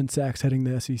Goldman Sachs heading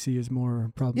the SEC is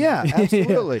more problem. Yeah,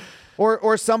 absolutely.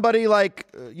 Or somebody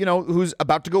like, you know, who's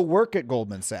about to go work at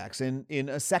Goldman Sachs in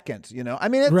a second, you know. I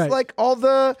mean, it's like all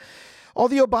the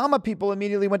Obama people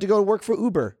immediately went to go work for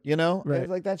Uber, you know,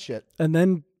 like that shit. And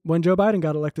then when Joe Biden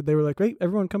got elected, they were like, "Wait,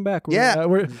 everyone, come back!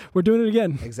 We're doing it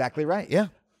again." Exactly right. Yeah.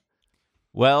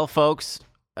 Well, folks,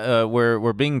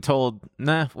 we're being told.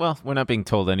 Well, we're not being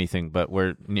told anything, but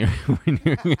we're near.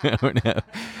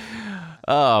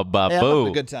 Oh, Babu! Yeah, I'm having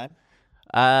a good time.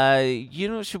 You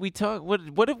know, should we talk?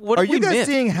 What are you guys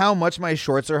seeing how much my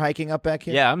shorts are hiking up back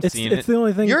here? Yeah, I'm seeing it. It's the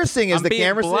only thing you're seeing. Is I'm the being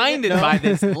camera blinded by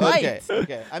this light?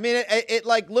 Okay. I mean, it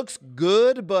like looks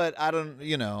good, but I don't.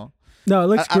 You know. No, it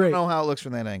looks great. I don't know how it looks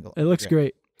from that angle. It looks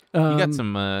great. You got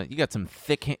some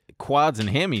thick quads and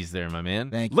hammies there, my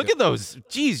man. Thank you. Look at those.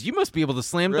 Jeez, you must be able to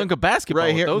slam dunk a basketball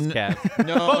right here. with those calves.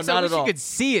 No, folks, not I wish at all. you could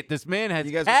see it. This man has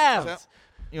You guys calves.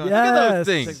 You Look at those Yes.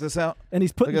 things. check this out. And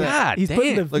he's putting Look at he's that.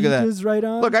 putting the Damn. Look at that. Vijas right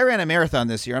on. Look, I ran a marathon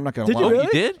this year. I'm not going to Did lie. you really?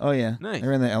 You did? Oh, yeah. Nice. I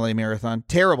ran the LA Marathon.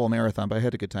 Terrible marathon, but I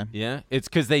had a good time. Yeah, it's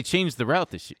because they changed the route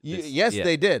this year. Yes,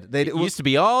 they did. They It used to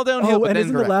be all downhill, Oh, but and then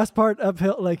isn't the last part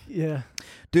uphill? Like, yeah.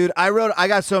 Dude, I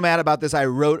got so mad about this. I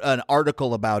wrote an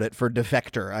article about it for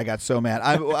Defector. I got so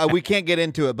mad. We can't get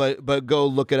into it, but go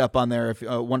look it up on their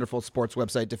wonderful sports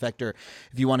website, Defector,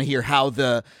 if you want to hear how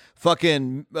the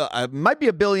fucking might be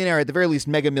a billionaire, at the very least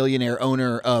mega millionaire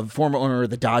former owner of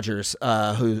the Dodgers,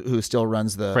 who still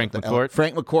runs Frank McCourt?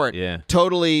 Frank McCourt, Yeah.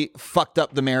 totally fucked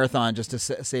up the marathon just to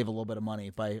save a little bit of money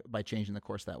by changing the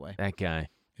course that way. that guy.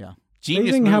 Yeah. Genius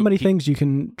Amazing move. how many things you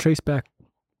can trace back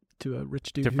to a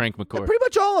rich dude. to Frank McCourt. Pretty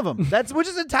much all of them. Which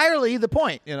is entirely the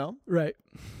point, you know. Right.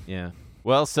 Yeah.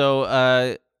 Well,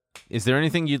 so is there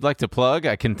anything you'd like to plug?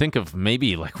 I can think of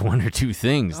maybe like one or two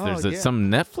things. Oh, There's yeah.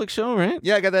 some Netflix show, right?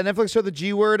 Yeah, I got that Netflix show, The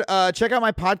G Word. Check out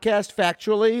my podcast,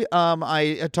 Factually.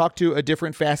 I talk to a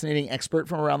different fascinating expert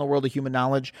from around the world of human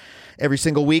knowledge every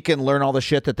single week and learn all the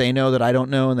shit that they know that I don't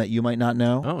know and that you might not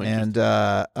know. Oh,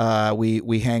 and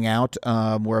we hang out.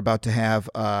 We're about to have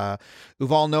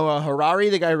Yuval Noah Harari,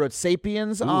 the guy who wrote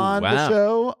Sapiens, on the wow.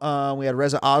 show. We had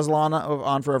Reza Aslan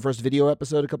on for our first video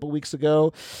episode a couple weeks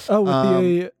ago. Oh, with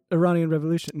the Iranian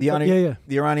Revolution. The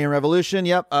Iranian Revolution.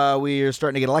 Yep. We are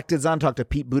starting to get electeds on. Talked to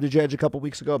Pete Buttigieg a couple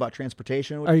weeks ago about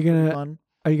transportation. Are you gonna fun.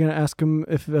 Are you gonna ask him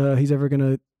if he's ever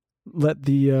gonna let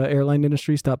the airline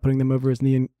industry stop putting them over his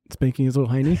knee and spanking his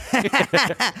little hiney?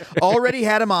 Already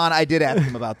had him on. I did ask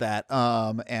him about that.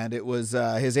 And it was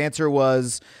his answer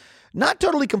was, Not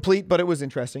totally complete, but it was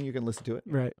interesting. You can listen to it.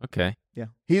 Right. Okay. Yeah.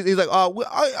 He's like,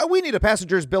 oh, we need a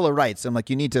passenger's bill of rights. I'm like,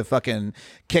 you need to fucking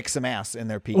kick some ass in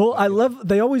their people. Well, I love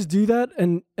they always do that,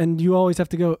 and you always have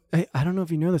to go. Hey, I don't know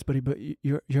if you know this, buddy, but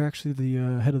you're actually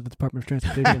the head of the Department of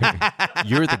Transportation.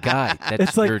 You're the guy.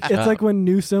 That's your job. It's like when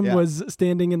Newsom was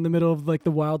standing in the middle of like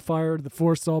the wildfire, the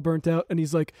forest all burnt out, and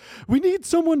he's like, "We need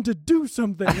someone to do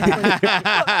something." Like,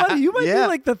 buddy, you might be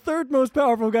like the third most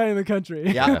powerful guy in the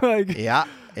country. Yeah. Like, yeah.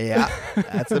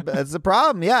 That's the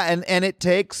problem. Yeah, and it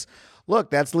takes.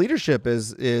 Look, that's leadership.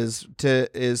 Is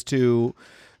to.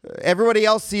 Everybody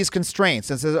else sees constraints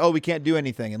and says, "Oh, we can't do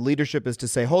anything." And leadership is to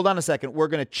say, "Hold on a second, we're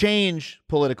going to change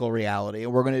political reality."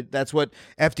 And that's what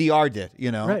FDR did,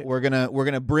 Right. We're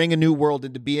going to bring a new world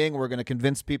into being. We're going to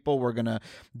convince people. We're going to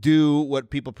do what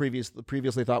people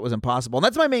previously thought was impossible. And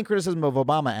that's my main criticism of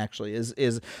Obama actually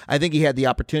is I think he had the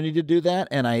opportunity to do that,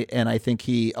 and I think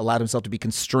he allowed himself to be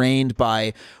constrained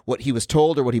by what he was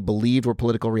told or what he believed were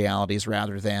political realities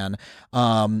rather than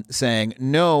saying,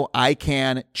 "No, I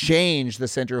can change the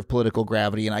center of political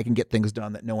gravity and I can get things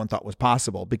done that no one thought was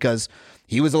possible," because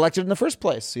he was elected in the first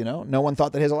place. No one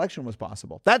thought that his election was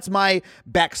possible. That's my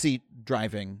backseat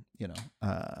driving,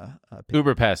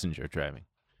 Uber passenger driving.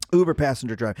 Uber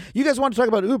passenger driving. You guys want to talk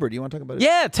about Uber? Do you want to talk about Uber?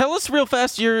 Yeah, tell us real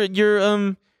fast your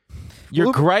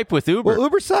gripe with Uber. Well,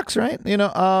 Uber sucks, right?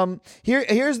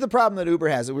 Here's the problem that Uber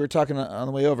has that we were talking on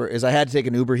the way over is I had to take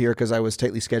an Uber here because I was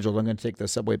tightly scheduled. I'm going to take the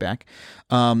subway back.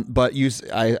 But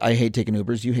I hate taking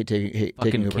Ubers. You hate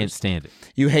taking Ubers. Can't stand it.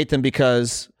 You hate them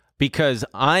because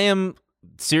I am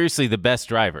seriously the best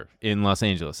driver in Los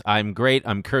Angeles. I'm great.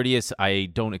 I'm courteous. I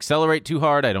don't accelerate too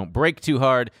hard. I don't brake too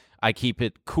hard. I keep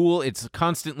it cool. It's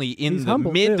constantly in the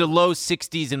mid to low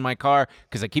 60s in my car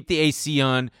because I keep the AC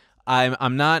on.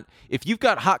 I'm not. If you've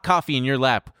got hot coffee in your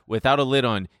lap without a lid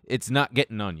on, it's not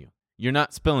getting on you. You're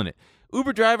not spilling it.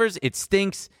 Uber drivers, it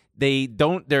stinks.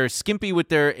 They're skimpy with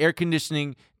their air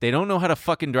conditioning. They don't know how to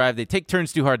fucking drive. They take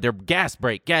turns too hard. They're gas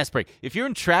brake. If you're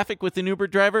in traffic with an Uber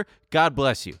driver, God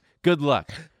bless you. Good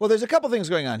luck. Well, there's a couple things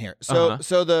going on here. So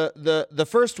the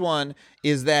first one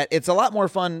is that it's a lot more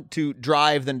fun to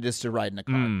drive than it is to ride in a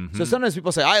car. Mm-hmm. So sometimes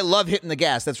people say, "I love hitting the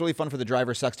gas." That's really fun for the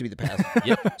driver. Sucks to be the passenger.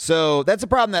 Yep. So that's a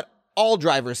problem that all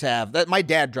drivers have. That my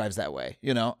dad drives that way,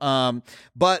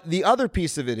 But the other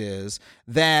piece of it is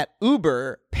that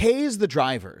Uber pays the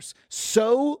drivers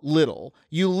so little,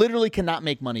 you literally cannot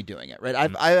make money doing it, right?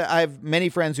 I have many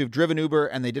friends who've driven Uber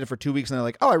and they did it for 2 weeks and they're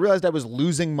like, "Oh, I realized I was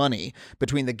losing money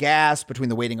between the gas, between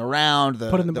the waiting around,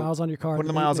 putting the miles on your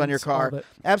car,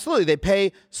 Absolutely, they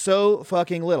pay so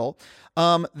fucking little."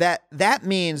 That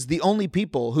means the only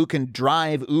people who can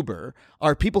drive Uber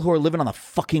are people who are living on the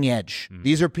fucking edge. Mm.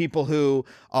 These are people who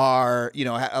are,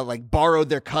 like borrowed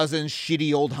their cousin's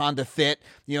shitty old Honda Fit.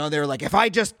 They're like, if I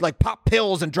just like pop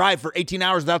pills and drive for 18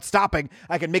 hours without stopping,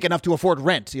 I can make enough to afford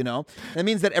rent. That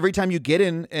means that every time you get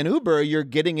in an Uber, you're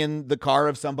getting in the car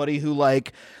of somebody who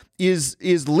like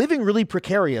is living really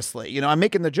precariously. I'm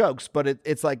making the jokes, but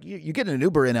it's like you get in an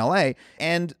Uber in LA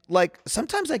and like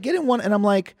sometimes I get in one and I'm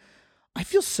like, I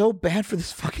feel so bad for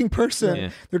this fucking person. Yeah.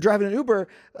 They're driving an Uber.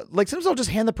 Like sometimes I'll just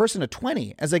hand the person a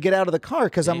 20 as I get out of the car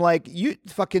because I'm like, you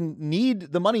fucking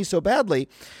need the money so badly.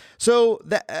 So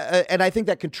that, and I think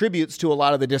that contributes to a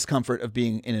lot of the discomfort of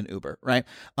being in an Uber, right?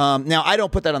 Now I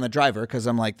don't put that on the driver because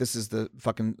I'm like, this is the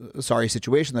fucking sorry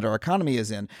situation that our economy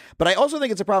is in. But I also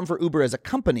think it's a problem for Uber as a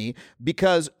company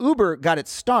because Uber got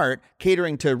its start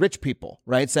catering to rich people,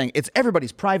 right? Saying it's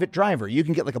everybody's private driver. You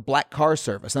can get like a black car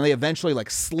service, and they eventually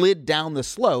like slid down the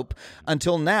slope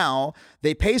until now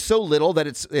they pay so little that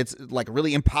it's like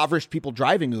really impoverished people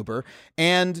driving Uber.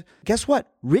 And guess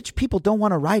what? Rich people don't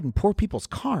want to ride in poor people's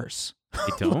cars.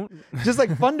 They don't? Just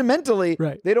like fundamentally,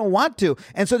 right. They don't want to.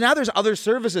 And so now there's other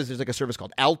services. There's like a service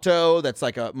called Alto that's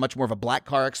like a much more of a black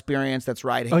car experience that's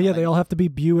riding. Oh, yeah. They all have to be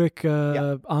Buick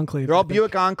Enclaves. They're all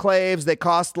Buick Enclaves. They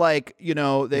cost like,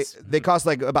 they cost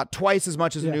like about twice as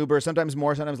much as an Uber, sometimes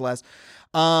more, sometimes less.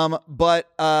 But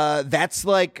that's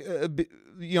like...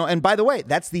 and by the way,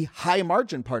 that's the high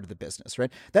margin part of the business,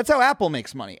 right? That's how Apple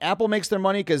makes money. Apple makes their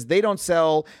money because they don't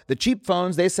sell the cheap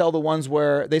phones. They sell the ones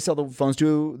where they sell the phones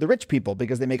to the rich people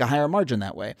because they make a higher margin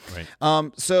that way.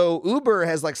 Right. So Uber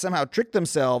has like somehow tricked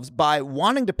themselves by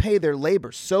wanting to pay their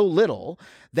labor so little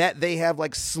that they have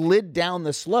like slid down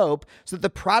the slope so that the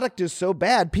product is so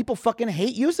bad, people fucking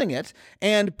hate using it.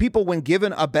 And people, when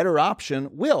given a better option,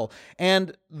 will.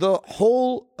 And the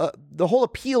whole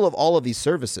appeal of all of these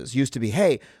services used to be,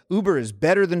 hey, Uber is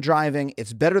better than driving.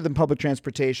 It's better than public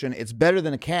transportation. It's better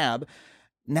than a cab.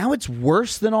 Now it's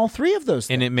worse than all three of those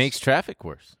things. And it makes traffic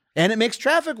worse. And it makes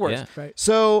traffic worse. Yeah. Right.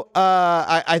 So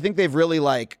I think they've really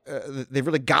they've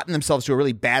really gotten themselves to a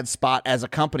really bad spot as a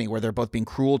company where they're both being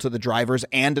cruel to the drivers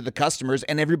and to the customers,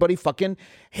 and everybody fucking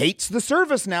hates the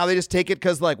service now. They just take it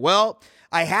because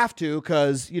I have to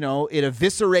because, it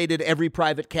eviscerated every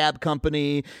private cab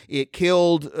company. It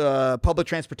killed public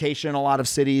transportation in a lot of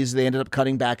cities. They ended up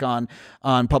cutting back on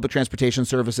public transportation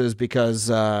services because,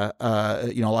 a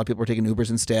lot of people were taking Ubers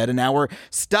instead. And now we're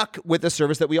stuck with a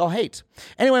service that we all hate.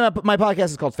 Anyway, my podcast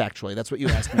is called Factually. That's what you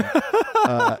asked me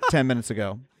 10 minutes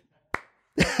ago.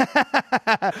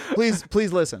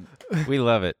 Please listen. We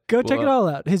love it. Go check it all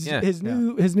out. His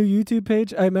new YouTube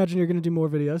page. I imagine you're going to do more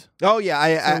videos. Oh yeah,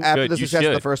 after Good, the you success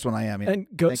of the should. first one, I am. Yeah. And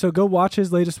go watch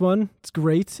his latest one. It's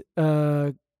great.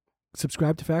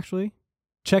 Subscribe to Factually.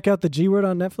 Check out the G Word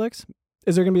on Netflix.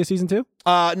 Is there going to be a season 2?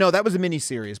 No, that was a mini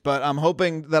series, but I'm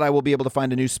hoping that I will be able to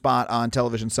find a new spot on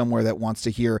television somewhere that wants to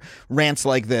hear rants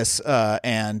like this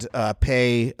and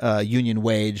pay union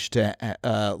wage to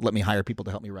let me hire people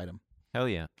to help me write them. Hell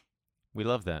yeah. We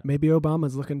love that. Maybe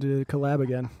Obama's looking to collab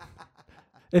again.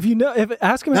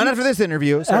 Ask him. Not after this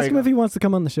interview. Sorry. Ask him if he wants to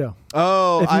come on the show.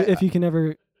 Oh, if you can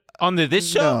ever. On this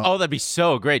show? No. Oh, that'd be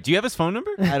so great. Do you have his phone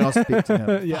number? I don't speak to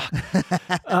him. Yeah.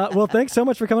 Well, thanks so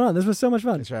much for coming on. This was so much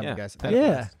fun. Thanks for having me, Yeah. guys.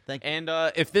 Yeah. Thank you. And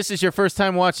if this is your first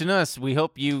time watching us, we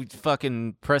hope you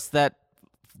fucking press that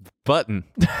button.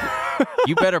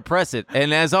 You better press it.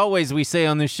 And as always, we say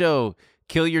on this show,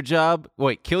 kill your job.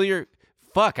 Wait, kill your...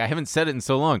 Fuck, I haven't said it in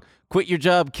so long. Quit your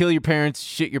job, kill your parents,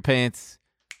 shit your pants.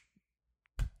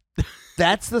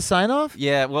 That's the sign off?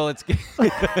 Yeah, well, it's...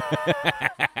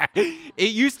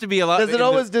 It used to be a lot... Does it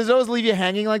always leave you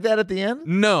hanging like that at the end?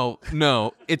 No.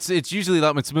 It's usually a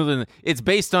lot much smoother than... It's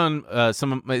based on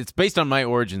It's based on my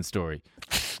origin story.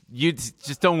 You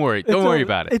just don't worry. Don't worry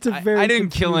about it. It's a very I didn't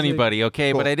kill confusing- anybody,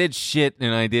 okay? Cool. But I did shit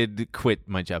and I did quit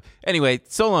my job. Anyway,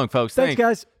 so long, folks. Thanks,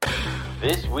 guys.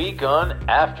 This week on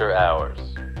After Hours.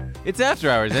 It's after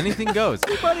hours. Anything goes.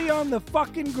 Everybody on the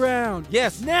fucking ground.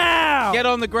 Yes. Now. Get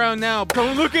on the ground now.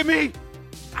 Don't look at me.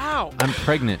 Ow. I'm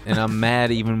pregnant and I'm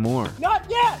mad even more. Not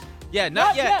yet. Yeah,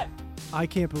 not yet. I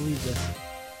can't believe this.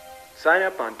 Sign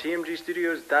up on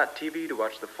tmgstudios.tv to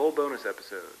watch the full bonus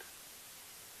episode.